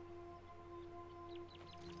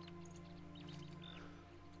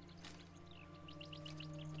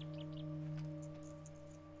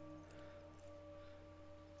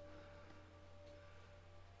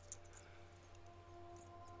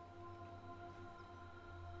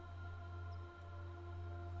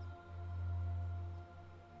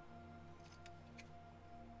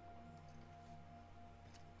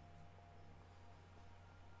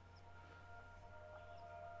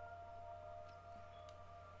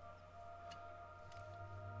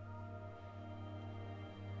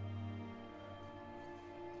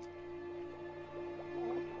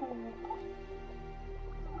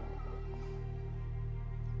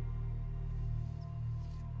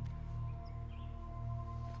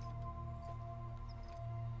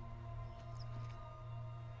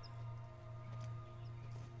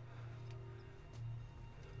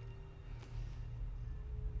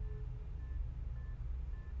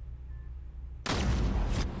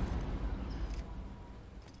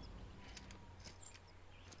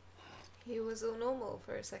 He was all normal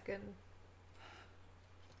for a second.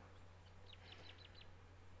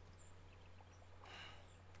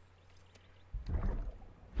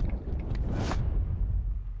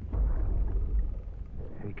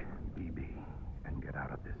 Take BB and get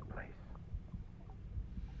out of this place.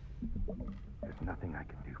 There's nothing I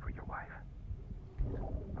can do for your wife.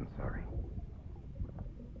 I'm sorry.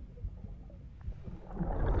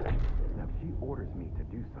 Now, if she orders me to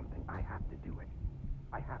do something, I have to do it.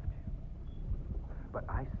 I have to. But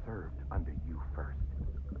I served under you first.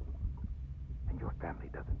 And your family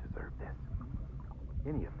doesn't deserve this.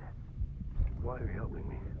 Any of this. Why are you helping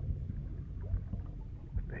me?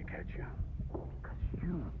 If they catch you. Because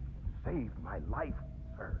you saved my life,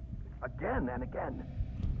 sir. Again and again.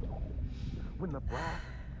 When the brass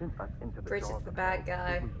sent us into the Bridget's jaws the of bad hell,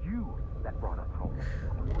 guy. it was you that brought us home.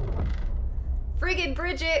 Friggin'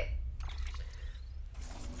 Bridget!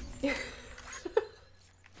 I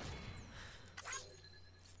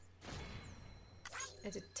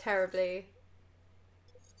did terribly.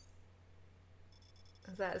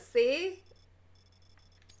 Is that a C?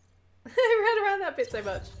 I ran around that bit so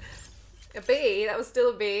much. A B? That was still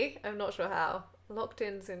a B. I'm not sure how. Locked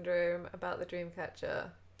in syndrome about the dreamcatcher.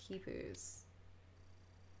 Kipu's.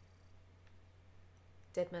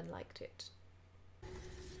 Dead men liked it.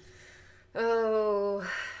 Oh,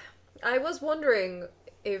 I was wondering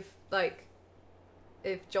if, like,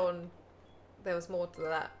 if John, there was more to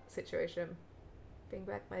that situation. Bring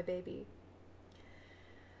back my baby.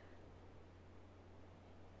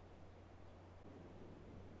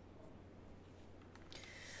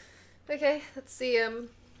 Okay, let's see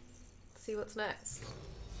what's next.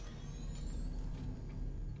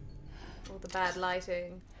 All the bad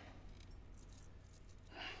lighting.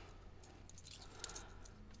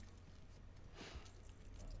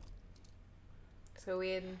 So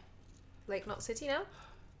we're in Lake Knot City now?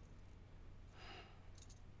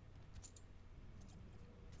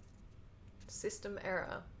 System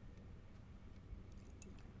error.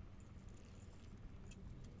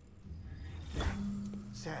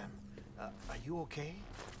 Sam, are you okay?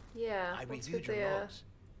 Yeah. I what's reviewed with your the, logs.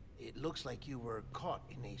 It looks like you were caught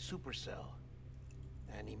in a supercell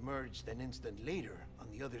and emerged an instant later on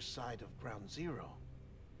the other side of Ground Zero.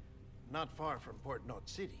 Not far from Port Knot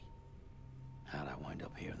City. How'd I wind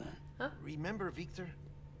up here then? Huh? Remember Victor?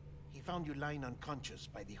 He found you lying unconscious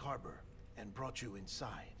by the harbor and brought you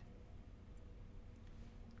inside.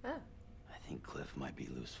 Oh. I think Cliff might be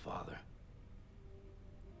Lou's father.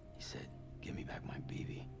 He said, give me back my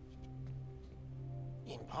BB.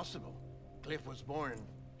 Impossible. Cliff was born...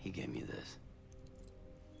 He gave me this.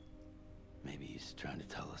 Maybe he's trying to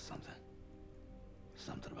tell us something.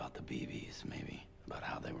 Something about the BBs, maybe. About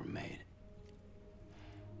how they were made.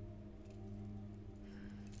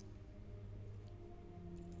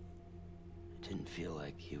 It didn't feel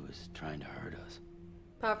like he was trying to hurt us.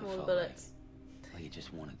 Apart from all the bullets. Like he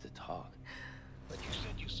just wanted to talk. But you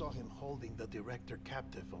said you saw him holding the director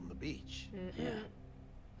captive on the beach. Mm-mm. Yeah.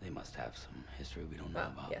 They must have some history we don't know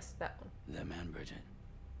Well, about. yes, that one. Them and Bridget.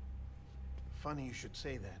 Funny you should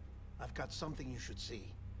say that. I've got something you should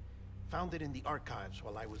see. Found it in the archives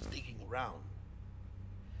while I was digging around.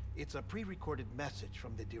 It's a pre-recorded message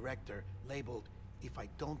from the director labeled, "If I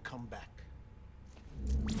don't come back."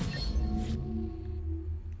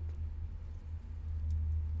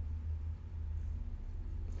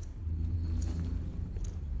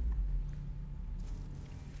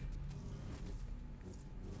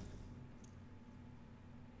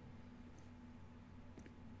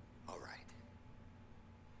 All right.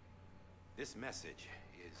 This message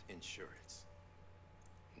is insurance,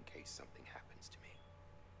 in case something happens to me.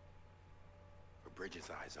 For Bridget's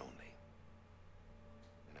eyes only.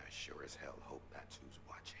 And I sure as hell hope that's who's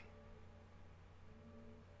watching.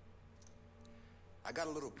 I got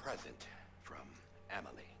a little present from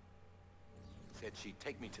Amelie. Said she'd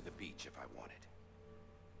take me to the beach if I wanted.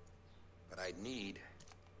 But I'd need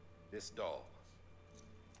this doll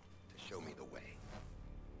to show me the way.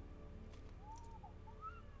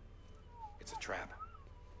 It's a trap.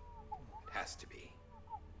 It has to be.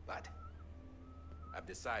 But I've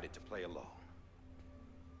decided to play along.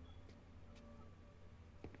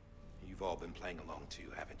 You've all been playing along too,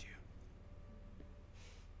 haven't you?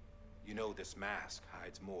 You know this mask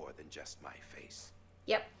hides more than just my face.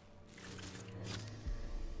 Yep.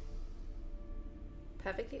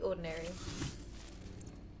 Perfectly ordinary.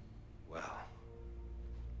 Well,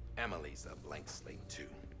 Amelie's a blank slate too.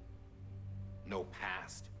 No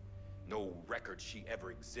past, no record she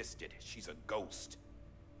ever existed. She's a ghost.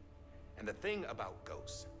 And the thing about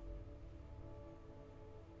ghosts,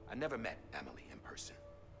 I never met Amelie in person.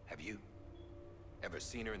 Have you? Ever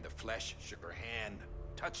seen her in the flesh, shook her hand,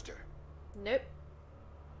 touched her? Nope.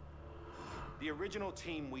 The original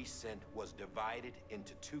team we sent was divided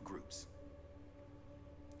into two groups.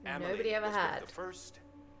 Nobody Amelie ever was had. with the first.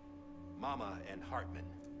 Mama and Hartman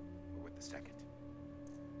were with the second.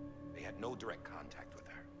 They had no direct contact with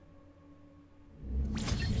her.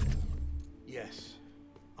 Yes.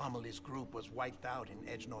 Amelie's group was wiped out in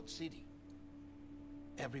Edge Knot City.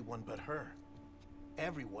 Everyone but her.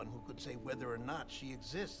 Everyone who could say whether or not she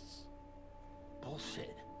exists.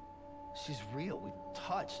 bullshit. She's real. We've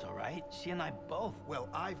touched, all right? She and I both. Well,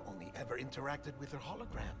 I've only ever interacted with her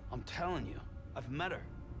hologram. I'm telling you, I've met her.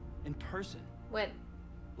 In person. When?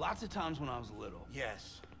 Lots of times when I was little.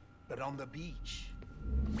 Yes, but on the beach.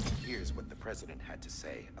 Here's what the president had to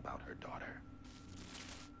say about her daughter.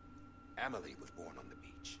 Amelie was born on the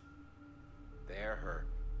beach. There her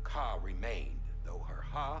Ka remained, though her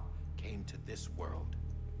Ha came to this world.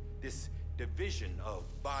 This division of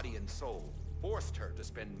body and soul forced her to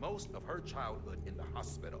spend most of her childhood in the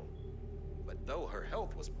hospital. But though her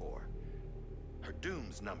health was poor, her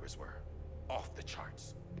Doom's numbers were off the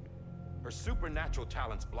charts. Her supernatural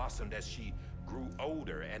talents blossomed as she grew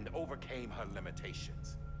older and overcame her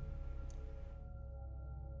limitations.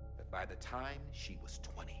 But by the time she was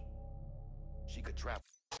 20, she could travel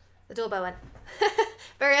The doorbell went.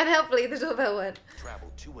 Very unhelpfully, the doorbell went.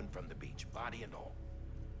 to and from the beach, body and all.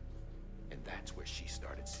 And that's where she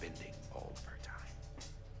started spending all of her time.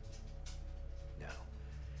 Now,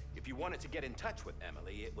 if you wanted to get in touch with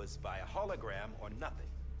Amelie, it was via hologram or nothing.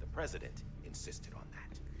 The president insisted on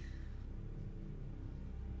that.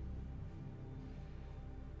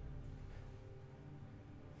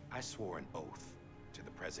 I swore an oath to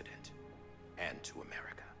the president and to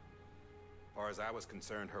America. As far as I was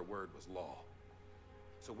concerned, her word was law.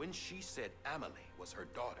 So when she said Amelie was her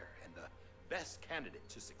daughter and the best candidate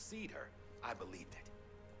to succeed her, I believed it.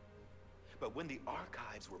 But when the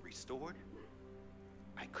archives were restored,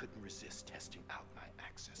 I couldn't resist testing out my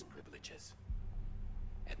access privileges.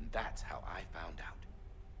 And that's how I found out.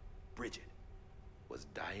 Bridget was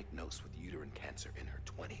diagnosed with uterine cancer in her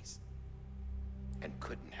 20s and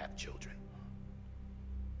couldn't have children.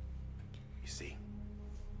 You see,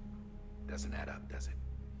 doesn't add up, does it?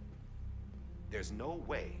 There's no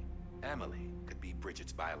way Amelie could be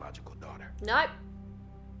Bridget's biological daughter. Nope.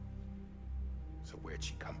 So where'd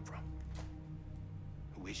she come from?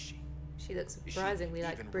 Who is she? She looks Is she surprisingly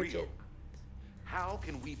like even Bridget. real? How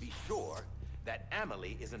can we be sure that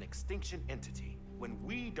Amelie is an extinction entity when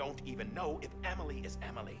we don't even know if Amelie is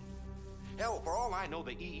Amelie? Hell, for all I know,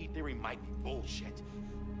 the EE theory might be bullshit.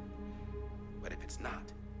 But if it's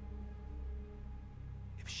not,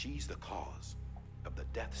 if she's the cause of the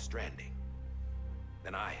death stranding,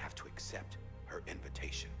 then I have to accept her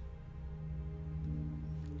invitation.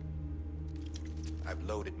 I've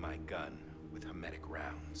loaded my gun with hermetic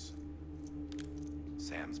rounds.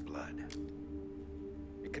 Sam's blood.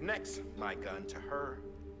 It connects my gun to her,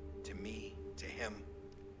 to me, to him,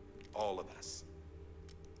 all of us.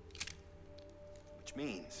 Which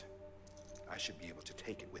means I should be able to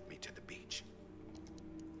take it with me to the beach.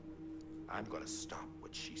 I'm gonna stop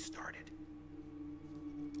what she started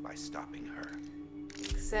by stopping her.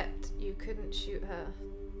 Except you couldn't shoot her.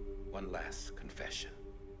 One last confession.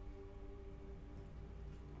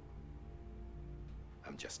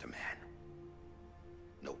 I'm just a man.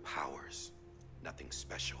 No powers, nothing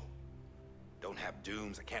special. Don't have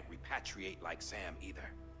dooms, I can't repatriate like Sam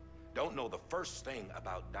either. Don't know the first thing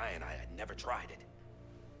about dying, I had never tried it.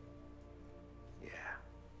 Yeah.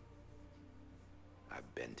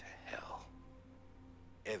 I've been to hell.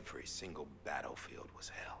 Every single battlefield was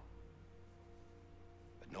hell.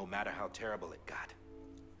 But no matter how terrible it got,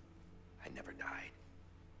 I never died.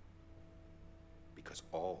 Because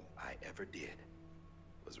all I ever did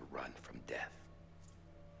was run from death.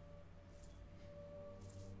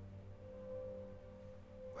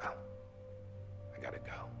 Well, I gotta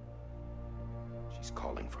go. She's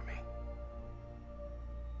calling for me.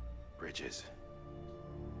 Bridges,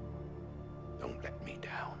 don't let me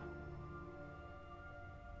down.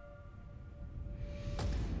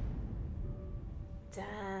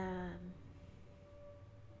 Damn.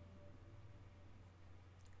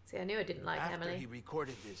 See, I knew I didn't like After Emily. he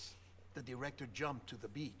recorded this, the director jumped to the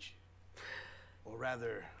beach. Or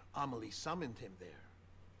rather, Amelie summoned him there.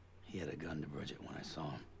 He had a gun to Bridget when I saw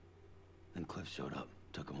him. Then Cliff showed up,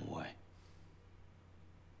 took him away.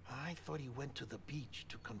 I thought he went to the beach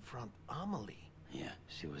to confront Amelie. Yeah,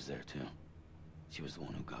 she was there too. She was the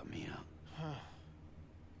one who got me out.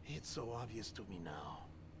 It's so obvious to me now.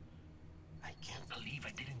 I can't believe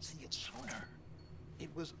I didn't see it sooner. It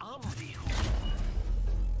was Amelie who...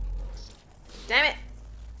 Damn it!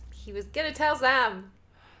 He was gonna tell Sam.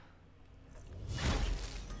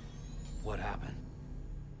 What happened?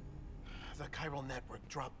 The chiral network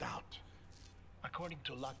dropped out. According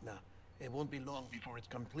to Lakna, it won't be long before it's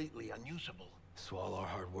completely unusable. So all our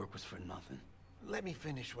hard work was for nothing. Let me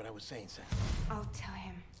finish what I was saying, Sam. I'll tell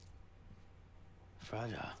him.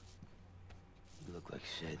 Fragile. You look like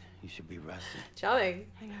shit. You should be rested. Charming.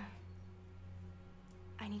 I know.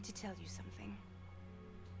 I need to tell you something.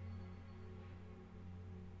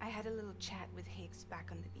 I had a little chat with Higgs back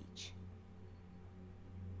on the beach.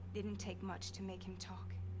 Didn't take much to make him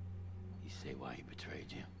talk. You say why he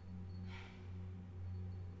betrayed you?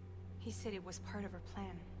 He said it was part of her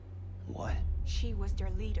plan. What? She was their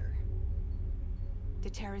leader. The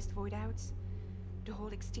terrorist voidouts, the whole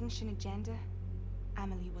extinction agenda,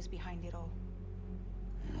 Amelie was behind it all.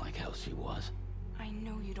 Like hell she was. I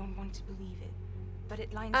know you don't want to believe it, but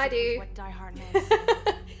it lines I up do. with what Die Hardman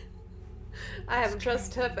said. I haven't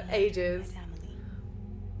trusted her for ages.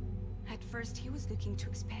 At first, he was looking to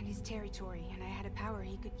expand his territory, and I had a power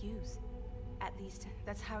he could use. At least,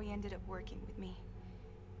 that's how he ended up working with me.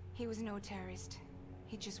 He was no terrorist.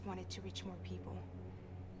 He just wanted to reach more people.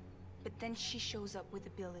 But then she shows up with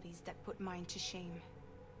abilities that put mine to shame.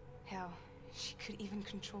 Hell, she could even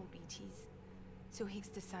control BTs. So Higgs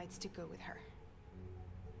decides to go with her.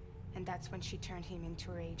 And that's when she turned him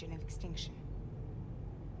into her agent of extinction.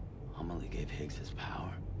 Amelie gave Higgs his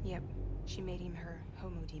power. Yep, she made him her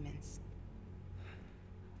homo demons.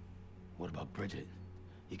 What about Bridget?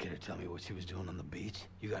 You care to tell me what she was doing on the beach?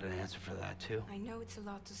 You got an answer for that too? I know it's a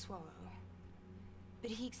lot to swallow.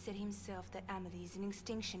 But Higgs said himself that Amelie is an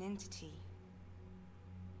extinction entity.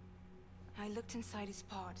 I looked inside his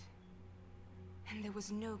pod, and there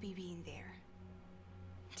was no BB in there.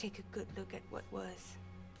 Take a good look at what was.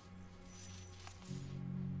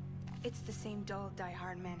 It's the same doll Die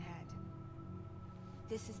Hardman had.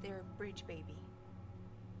 This is their bridge baby.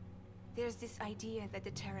 There's this idea that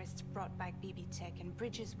the terrorists brought back BB tech and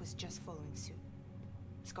Bridges was just following suit.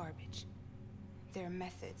 It's garbage. Their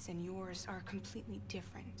methods and yours are completely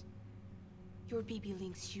different. Your BB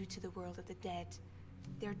links you to the world of the dead.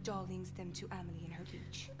 Their doll links them to Amelie and her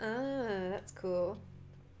beach. Ah, that's cool.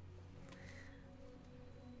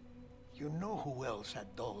 You know who else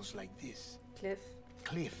had dolls like this? Cliff.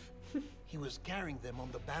 Cliff. He was carrying them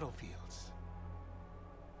on the battlefields.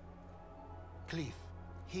 Cliff,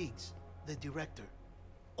 Higgs, the director.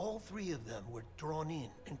 All three of them were drawn in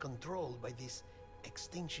and controlled by this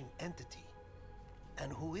extinction entity.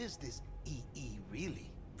 And who is this EE really?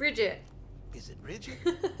 Bridget. Is it Bridget?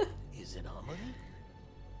 Is it Amelie?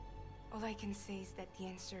 All I can say is that the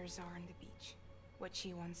answers are on the beach. What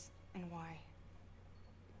she wants and why.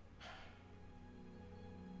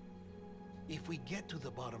 If we get to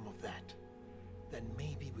the bottom of that, then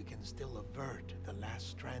maybe we can still avert the last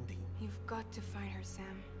stranding. You've got to find her,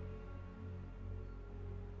 Sam.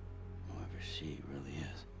 Whoever she really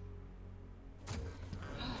is.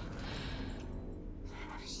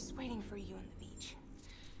 She's waiting for you on the beach.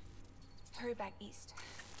 Hurry back east.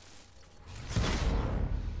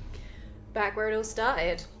 Back where it all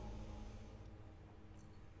started.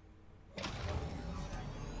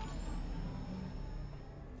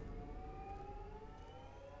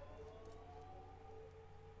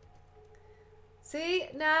 See,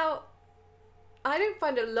 now, I don't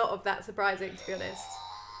find a lot of that surprising, to be honest.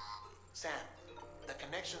 Sam, the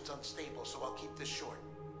connection's unstable, so I'll keep this short.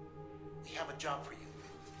 We have a job for you.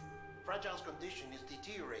 Fragile's condition is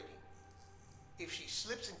deteriorating. If she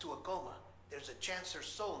slips into a coma, there's a chance her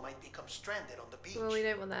soul might become stranded on the beach. Well, we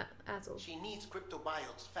don't want that at all. She needs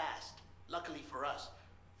cryptobiotes fast. Luckily for us,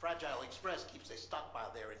 Fragile Express keeps a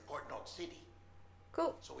stockpile there in Port North City.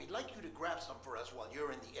 Cool. So we'd like you to grab some for us while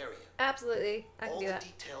you're in the area. Absolutely. I can All do the that.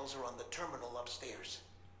 details are on the terminal upstairs.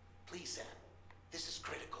 Please, Sam. This is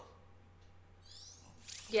critical.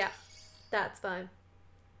 Yeah, that's fine.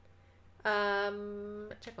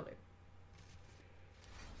 Check on it.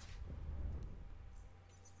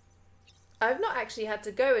 I've not actually had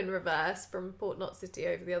to go in reverse from Port Knot City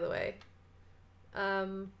over the other way. I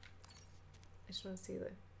just want to see though.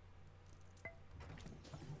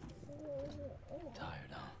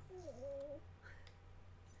 Tired, huh?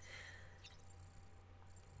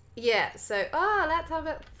 Yeah, so let's have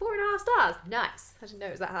it 4.5 stars. Nice. I didn't know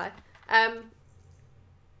it was that high.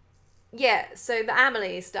 Yeah, so the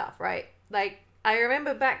Amelie stuff, right? Like, I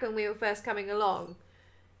remember back when we were first coming along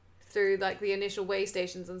through like the initial way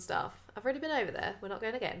stations and stuff. I've already been over there. We're not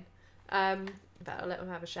going again. In fact, I'll let them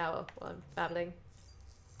have a shower while I'm babbling.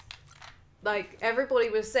 Like, everybody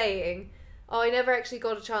was saying, oh, I never actually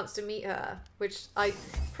got a chance to meet her, which I'm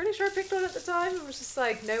pretty sure I picked on at the time. It was just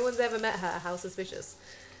like, no one's ever met her. How suspicious.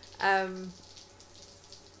 And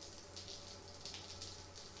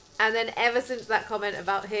then ever since that comment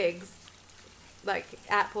about Higgs, like,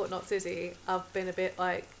 at Port Knot City, I've been a bit,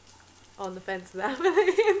 like, on the fence with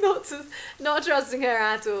Amelie and not trusting her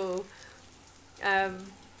at all.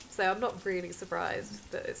 So I'm not really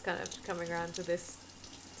surprised that it's kind of coming around to this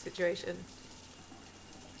situation.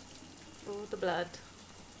 Oh, the blood.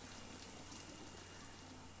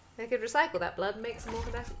 They could recycle that blood and make some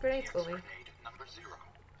automatic grenades for me. Number 0.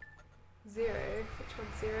 0. Which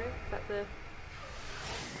one's 0? Is that the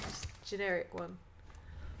generic one?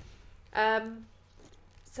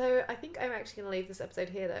 So I think I'm actually going to leave this episode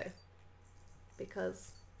here though,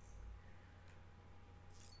 because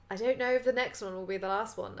I don't know if the next one will be the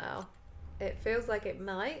last one now. It feels like it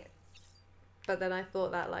might, but then I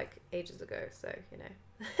thought that like ages ago, so you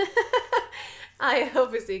know. I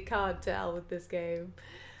obviously can't tell with this game.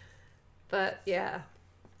 But yeah,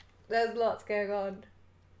 there's lots going on.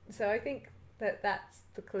 So I think that that's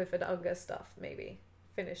the Clifford Unger stuff maybe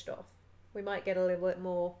finished off. We might get a little bit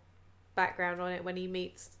more background on it when he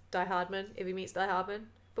meets Die Hardman, if he meets Die Hardman.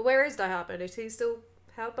 But where is Die Hardman? Is he still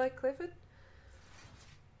held by Clifford?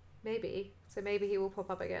 Maybe. So maybe he will pop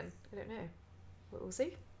up again. I don't know. We'll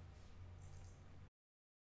see.